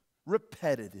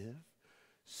 repetitive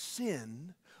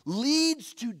sin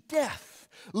leads to death,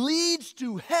 leads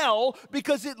to hell,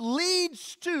 because it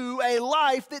leads to a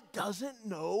life that doesn't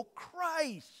know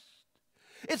Christ.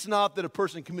 It's not that a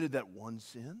person committed that one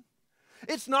sin.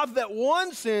 It's not that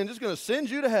one sin is going to send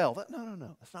you to hell.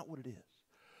 No. That's not what it is.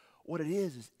 What it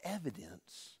is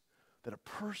evidence that a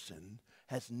person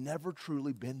has never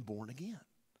truly been born again.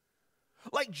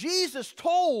 Like Jesus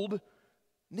told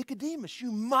Nicodemus,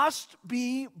 you must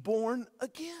be born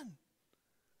again.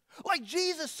 Like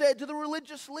Jesus said to the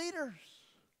religious leaders,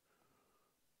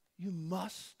 you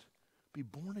must be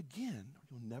born again or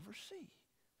you'll never see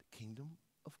the kingdom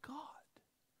of God.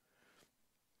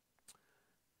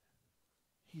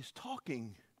 He is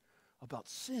talking about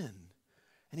sin,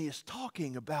 and he is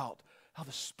talking about how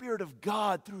the Spirit of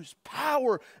God, through His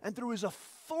power and through His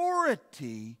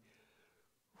authority,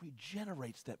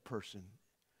 regenerates that person,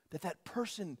 that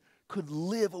person could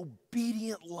live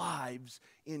obedient lives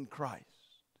in Christ.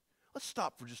 Let's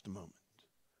stop for just a moment.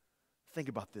 Think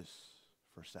about this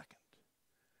for a second.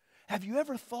 Have you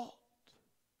ever thought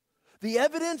the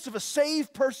evidence of a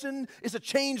saved person is a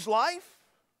changed life?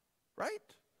 Right?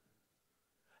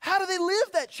 How do they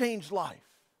live that changed life?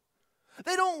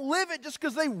 They don't live it just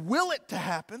because they will it to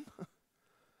happen.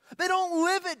 They don't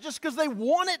live it just because they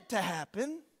want it to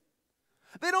happen.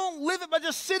 They don't live it by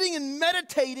just sitting and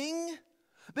meditating.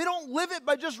 They don't live it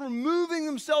by just removing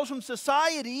themselves from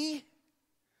society.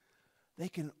 They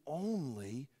can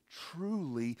only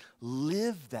truly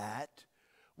live that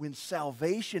when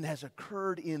salvation has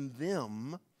occurred in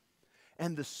them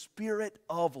and the Spirit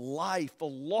of life, the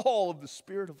law of the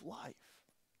Spirit of life,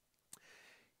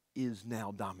 is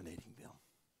now dominating them,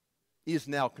 is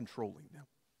now controlling them.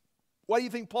 Why do you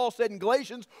think Paul said in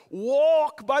Galatians,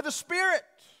 walk by the Spirit?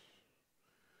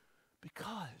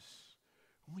 Because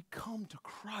when we come to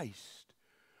Christ,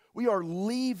 We are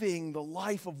leaving the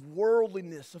life of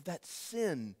worldliness, of that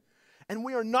sin. And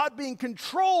we are not being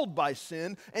controlled by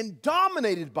sin and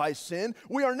dominated by sin.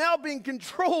 We are now being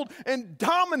controlled and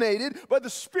dominated by the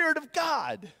Spirit of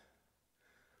God.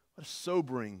 What a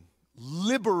sobering,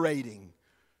 liberating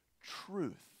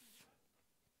truth.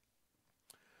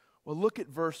 Well, look at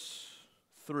verse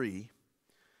 3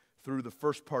 through the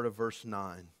first part of verse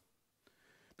 9.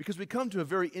 Because we come to a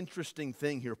very interesting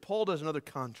thing here. Paul does another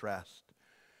contrast.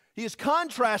 He is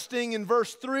contrasting in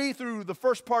verse 3 through the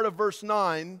first part of verse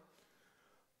 9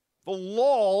 the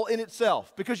law in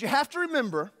itself. Because you have to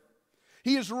remember,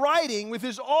 he is writing with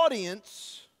his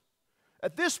audience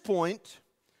at this point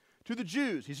to the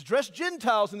Jews. He's addressed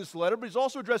Gentiles in this letter, but he's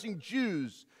also addressing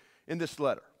Jews in this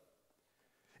letter.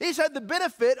 He's had the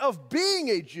benefit of being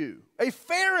a Jew, a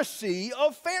Pharisee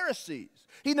of Pharisees.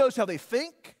 He knows how they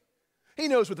think. He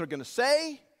knows what they're going to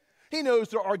say. He knows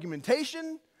their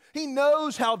argumentation. He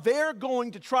knows how they're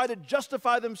going to try to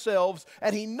justify themselves,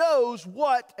 and he knows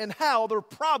what and how they're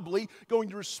probably going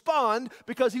to respond,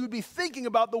 because he would be thinking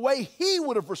about the way he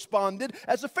would have responded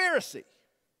as a Pharisee.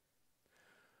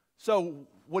 So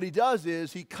what he does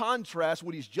is he contrasts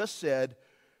what he's just said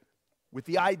with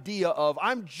the idea of,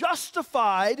 I'm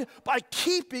justified by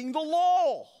keeping the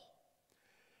law.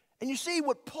 And you see,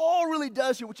 what Paul really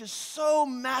does here, which is so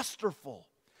masterful,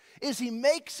 is he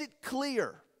makes it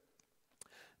clear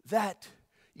that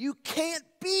you can't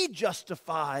be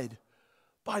justified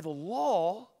by the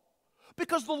law,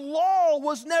 because the law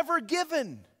was never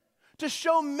given to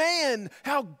show man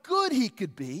how good he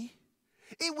could be.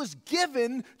 It was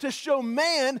given to show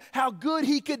man how good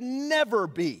he could never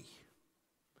be,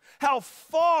 how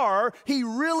far he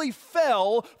really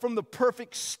fell from the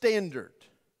perfect standard.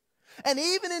 And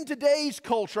even in today's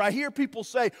culture, I hear people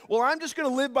say, well, I'm just going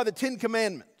to live by the 10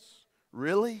 Commandments.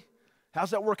 Really?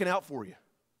 How's that working out for you?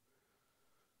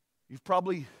 You've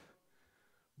probably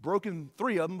broken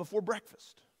 3 of them before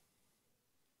breakfast.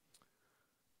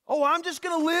 Oh, I'm just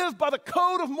going to live by the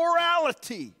code of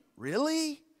morality.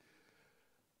 Really?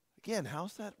 Again,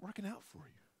 how's that working out for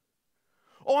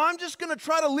you? Oh, I'm just going to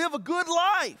try to live a good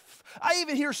life. I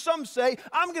even hear some say,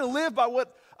 I'm going to live by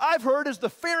what I've heard is the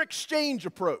fair exchange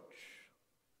approach.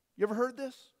 You ever heard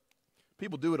this?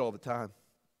 People do it all the time.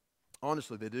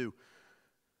 Honestly, they do.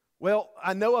 Well,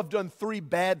 I know I've done 3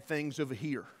 bad things over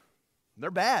here. They're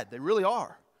bad. They really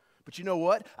are. But you know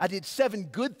what? I did 7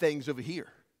 good things over here.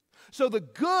 So the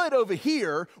good over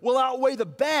here will outweigh the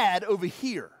bad over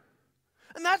here.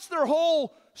 And that's their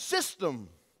whole system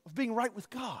of being right with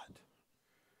God,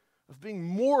 of being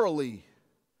morally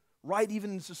right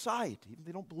even in society, even if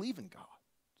they don't believe in God.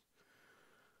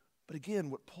 But again,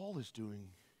 what Paul is doing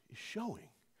is showing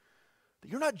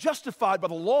that you're not justified by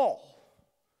the law.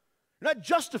 You're not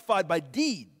justified by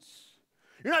deeds.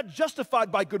 You're not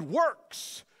justified by good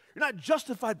works. You're not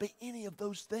justified by any of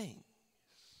those things.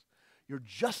 You're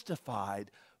justified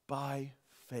by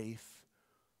faith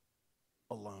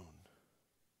alone.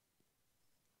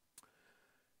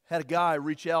 Had a guy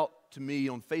reach out to me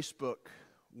on Facebook,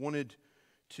 wanted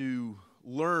to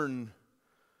learn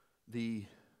the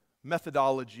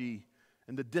methodology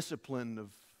and the discipline of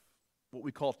what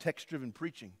we call text-driven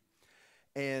preaching.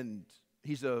 And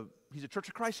he's a Church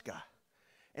of Christ guy.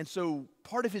 And so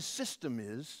part of his system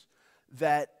is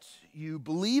that you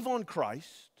believe on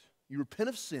Christ, you repent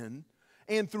of sin,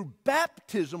 and through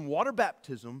baptism, water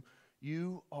baptism,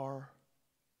 you are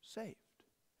saved.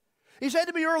 He said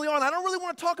to me early on, I don't really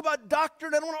want to talk about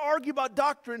doctrine, I don't want to argue about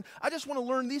doctrine, I just want to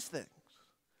learn these things.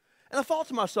 And I thought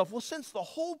to myself, well, since the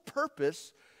whole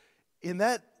purpose in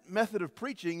that method of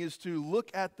preaching is to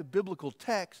look at the biblical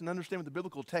text and understand what the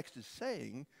biblical text is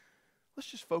saying, let's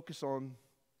just focus on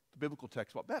the biblical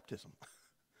text about baptism.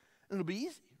 And it'll be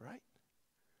easy, right?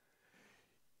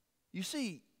 You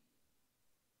see,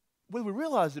 whether we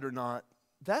realize it or not,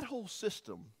 that whole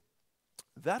system,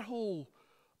 that whole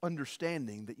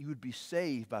understanding that you would be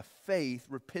saved by faith,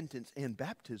 repentance, and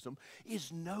baptism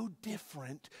is no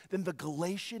different than the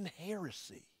Galatian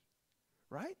heresy,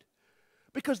 right?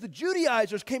 Because the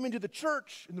Judaizers came into the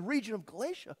church in the region of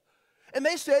Galatia, and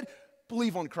they said,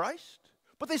 believe on Christ,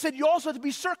 but they said you also have to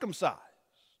be circumcised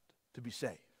to be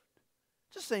saved.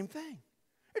 It's the same thing.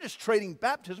 You're just trading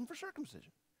baptism for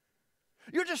circumcision.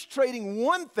 You're just trading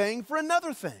one thing for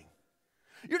another thing.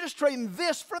 You're just trading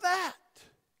this for that.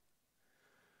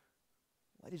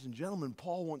 Ladies and gentlemen,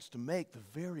 Paul wants to make the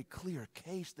very clear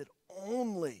case that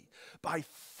only by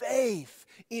faith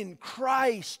in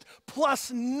Christ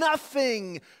plus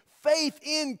nothing, faith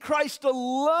in Christ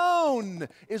alone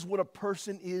is what a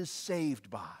person is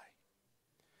saved by.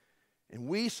 And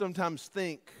we sometimes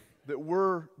think that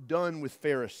we're done with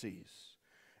Pharisees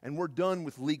and we're done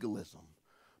with legalism.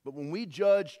 But when we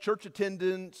judge church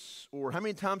attendance, or how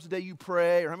many times a day you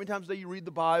pray, or how many times a day you read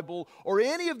the Bible, or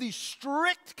any of these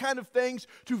strict kind of things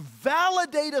to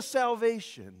validate a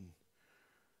salvation,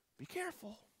 be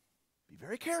careful. Be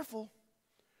very careful.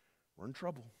 We're in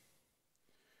trouble.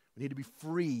 We need to be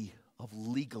free of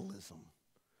legalism.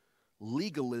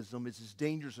 Legalism is as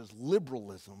dangerous as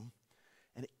liberalism,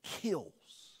 and it kills.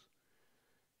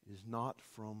 It is not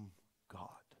from God.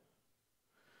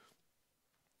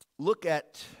 Look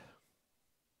at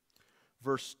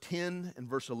verse 10 and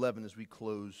verse 11 as we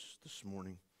close this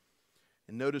morning.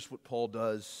 And notice what Paul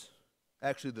does,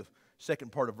 actually the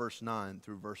second part of verse 9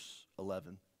 through verse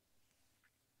 11.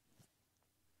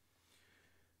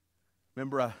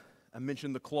 Remember, I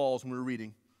mentioned the clause when we were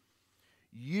reading.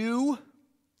 You,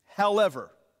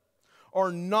 however,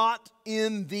 are not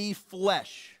in the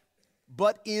flesh,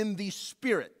 but in the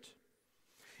Spirit,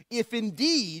 if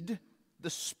indeed the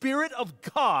Spirit of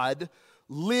God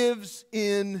lives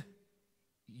in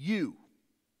you.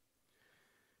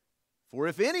 For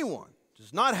if anyone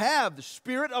does not have the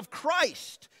Spirit of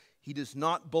Christ, he does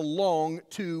not belong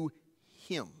to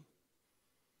him.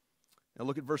 Now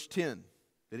look at verse 10.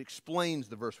 It explains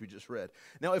the verse we just read.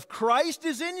 Now if Christ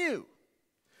is in you,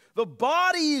 the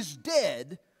body is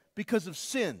dead because of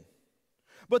sin,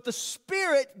 but the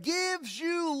Spirit gives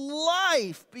you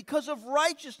life because of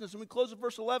righteousness. And we close at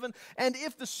verse 11. And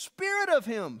if the Spirit of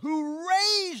Him who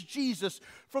raised Jesus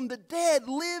from the dead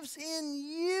lives in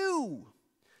you,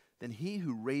 then He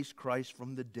who raised Christ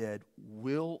from the dead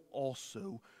will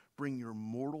also bring your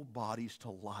mortal bodies to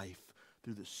life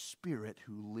through the Spirit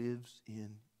who lives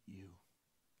in you.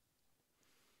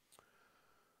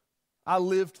 I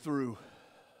lived through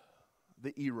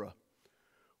the era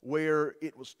where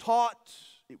it was taught,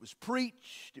 it was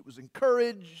preached, it was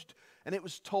encouraged, and it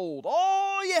was told,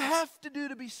 all you have to do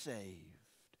to be saved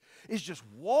is just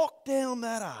walk down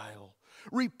that aisle,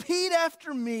 repeat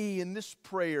after me in this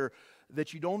prayer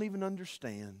that you don't even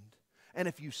understand. And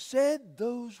if you said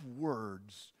those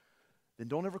words, then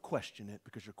don't ever question it,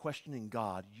 because you're questioning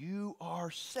God. You are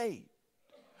saved.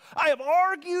 I have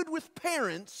argued with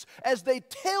parents as they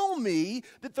tell me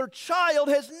that their child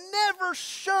has never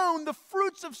shown the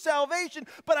fruits of salvation,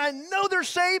 but I know they're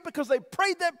saved because they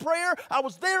prayed that prayer. I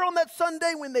was there on that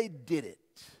Sunday when they did it.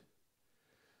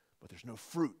 But there's no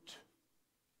fruit.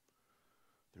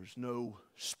 There's no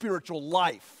spiritual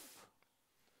life.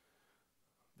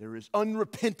 There is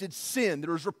unrepented sin.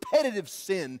 There is repetitive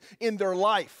sin in their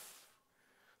life.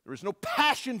 There is no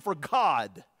passion for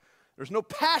God. There's no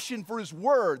passion for His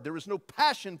Word. There is no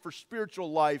passion for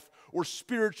spiritual life or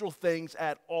spiritual things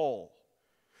at all.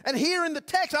 And here in the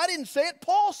text, I didn't say it,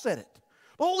 Paul said it.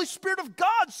 The Holy Spirit of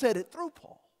God said it through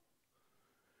Paul.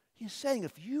 He's saying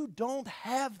if you don't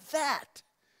have that,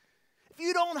 if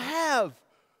you don't have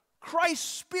Christ's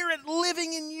Spirit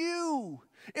living in you,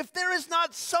 if there is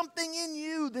not something in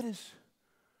you that is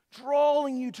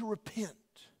drawing you to repent,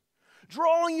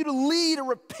 drawing you to lead a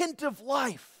repentive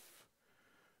life,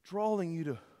 drawing you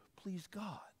to please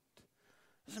God.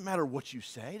 It doesn't matter what you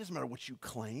say. It doesn't matter what you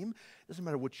claim. It doesn't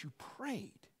matter what you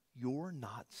prayed. You're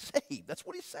not saved. That's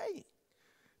what he's saying.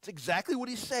 It's exactly what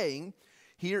he's saying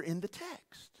here in the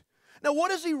text. Now, what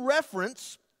does he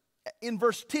reference in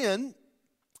verse 10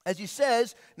 as he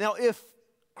says, now if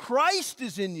Christ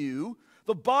is in you,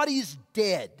 the body is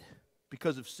dead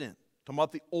because of sin. Talking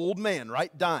about the old man,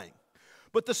 right? Dying.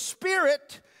 But the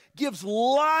Spirit gives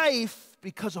life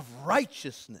because of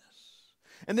righteousness.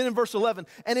 And then in verse 11,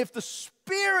 and if the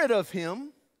Spirit of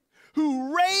Him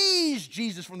who raised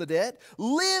Jesus from the dead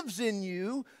lives in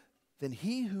you, then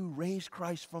He who raised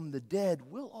Christ from the dead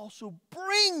will also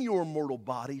bring your mortal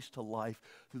bodies to life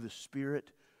through the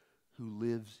Spirit who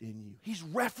lives in you. He's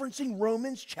referencing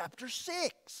Romans chapter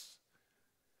 6.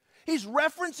 He's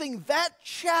referencing that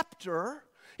chapter.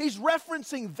 He's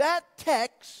referencing that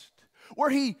text where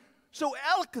he so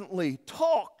eloquently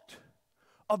talked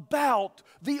about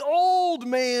the old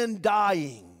man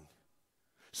dying.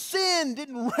 Sin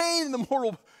didn't reign in the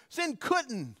mortal, sin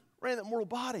couldn't reign in that mortal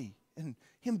body and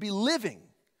him be living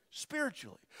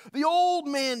spiritually. The old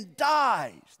man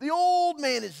dies. The old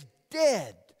man is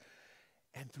dead.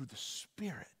 And through the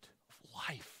Spirit of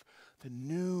life, the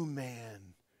new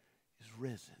man is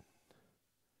risen.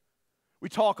 We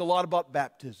talk a lot about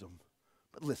baptism,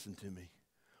 but listen to me.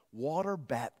 Water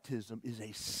baptism is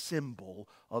a symbol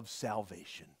of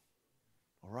salvation.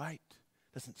 All right?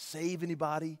 Doesn't save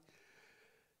anybody.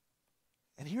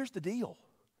 And here's the deal.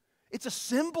 It's a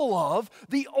symbol of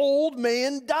the old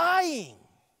man dying.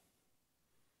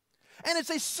 And it's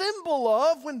a symbol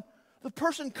of when the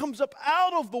person comes up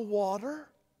out of the water,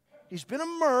 he's been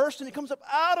immersed, and he comes up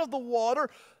out of the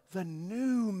water, the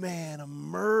new man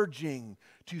emerging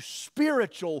to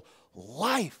spiritual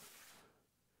life.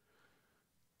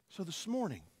 So this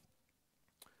morning,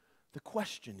 the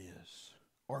question is,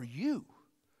 are you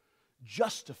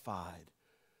justified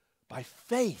by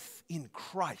faith in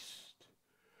Christ?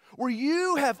 Where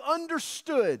you have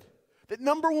understood that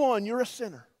number one, you're a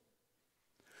sinner.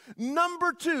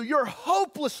 Number two, you're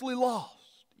hopelessly lost.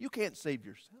 You can't save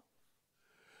yourself.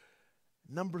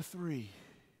 Number three,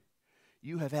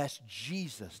 you have asked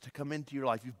Jesus to come into your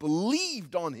life. You've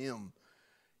believed on him.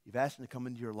 You've asked him to come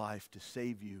into your life to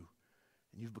save you,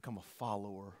 and you've become a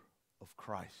follower of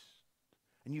Christ.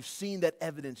 And you've seen that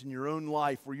evidence in your own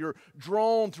life where you're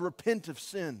drawn to repent of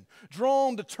sin,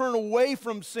 drawn to turn away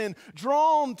from sin,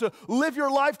 drawn to live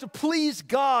your life to please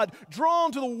God,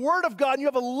 drawn to the Word of God, and you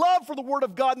have a love for the Word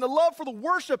of God and a love for the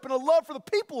worship and a love for the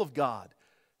people of God.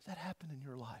 Has that happened in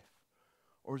your life?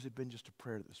 Or has it been just a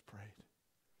prayer that was prayed?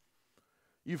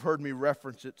 You've heard me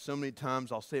reference it so many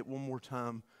times. I'll say it one more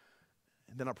time,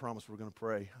 and then I promise we're going to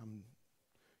pray. I'm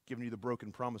giving you the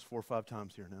broken promise 4 or 5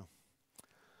 times here now.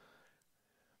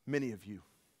 Many of you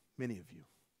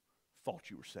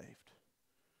thought you were saved.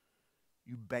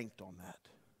 You banked on that.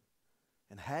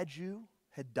 And had you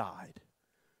had died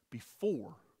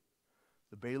before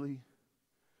the Bailey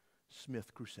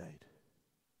Smith crusade,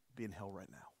 you'd be in hell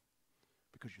right now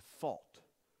because you thought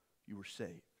you were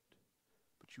saved,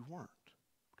 but you weren't.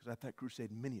 Because at that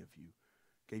crusade, many of you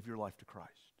gave your life to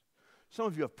Christ. Some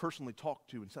of you I've personally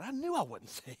talked to and said, I knew I wasn't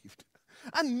saved.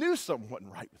 I knew something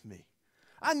wasn't right with me.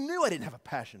 I knew I didn't have a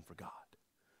passion for God.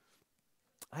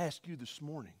 I ask you this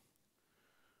morning,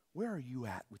 where are you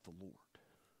at with the Lord?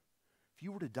 If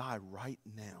you were to die right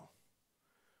now,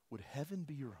 would heaven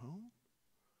be your home?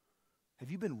 Have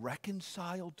you been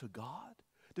reconciled to God?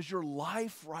 Does your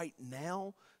life right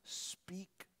now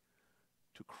speak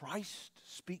to Christ,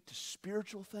 speak to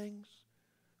spiritual things?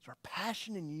 Is there a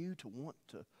passion in you to want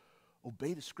to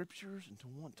obey the Scriptures and to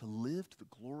want to live to the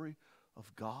glory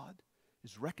of God?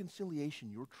 Is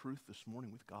reconciliation your truth this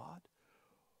morning with God?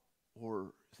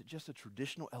 Or is it just a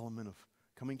traditional element of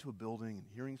coming to a building and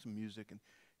hearing some music and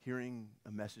hearing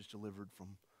a message delivered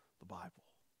from the Bible?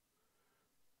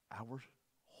 Our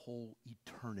whole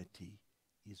eternity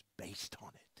is based on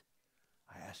it.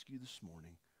 I ask you this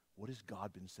morning, what has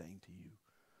God been saying to you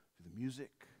through the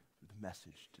music, through the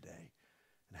message today,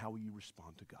 and how will you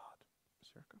respond to God?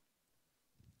 Ms. Erica?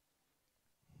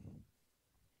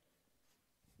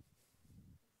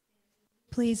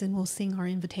 Please, and we'll sing our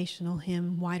invitational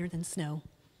hymn, Whiter Than Snow.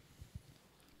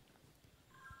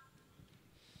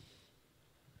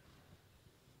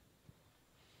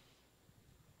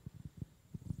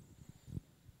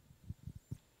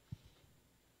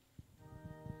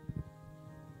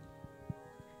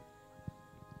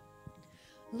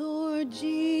 Lord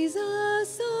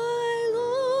Jesus, I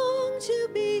long to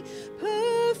be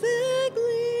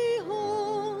perfectly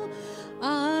whole.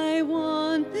 I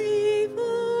want thee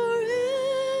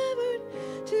forever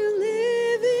to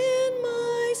live in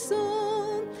my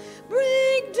soul.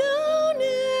 Break down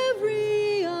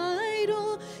every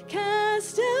idol,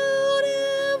 cast out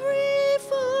every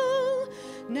foe.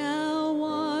 Now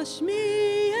wash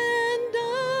me and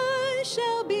I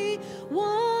shall be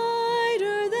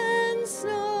whiter than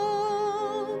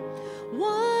snow,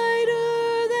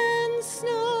 whiter than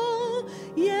snow,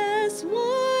 yes,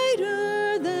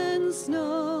 whiter than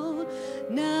snow.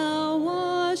 Now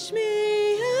wash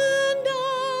me and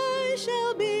I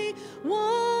shall be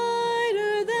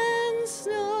whiter than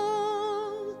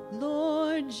snow.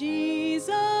 Lord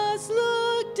Jesus,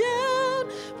 look down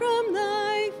from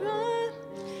thy cross.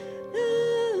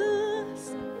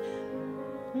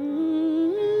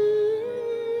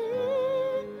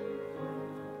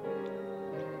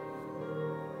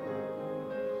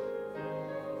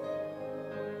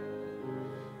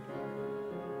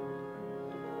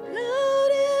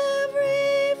 Out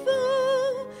every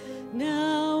foe,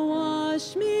 now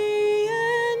wash me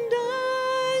and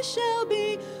I shall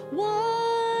be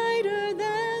whiter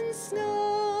than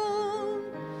snow,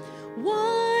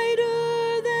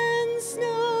 whiter than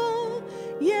snow,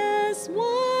 yes,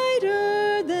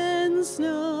 whiter than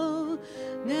snow.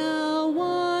 Now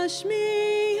wash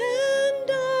me and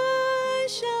I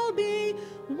shall be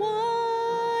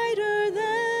whiter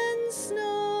than snow.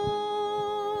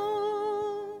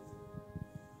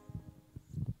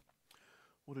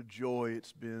 What a joy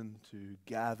it's been to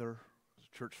gather as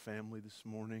a church family this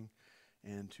morning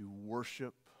and to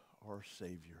worship our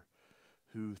Savior,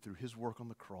 who through his work on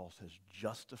the cross has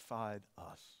justified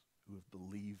us who have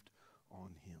believed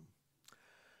on him.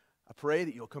 I pray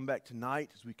that you'll come back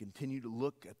tonight as we continue to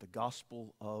look at the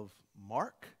Gospel of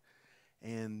Mark.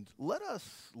 And let us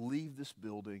leave this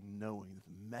building knowing that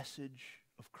the message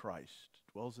of Christ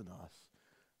dwells in us.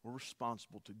 We're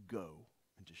responsible to go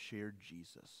and to share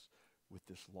Jesus with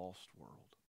this lost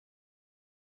world.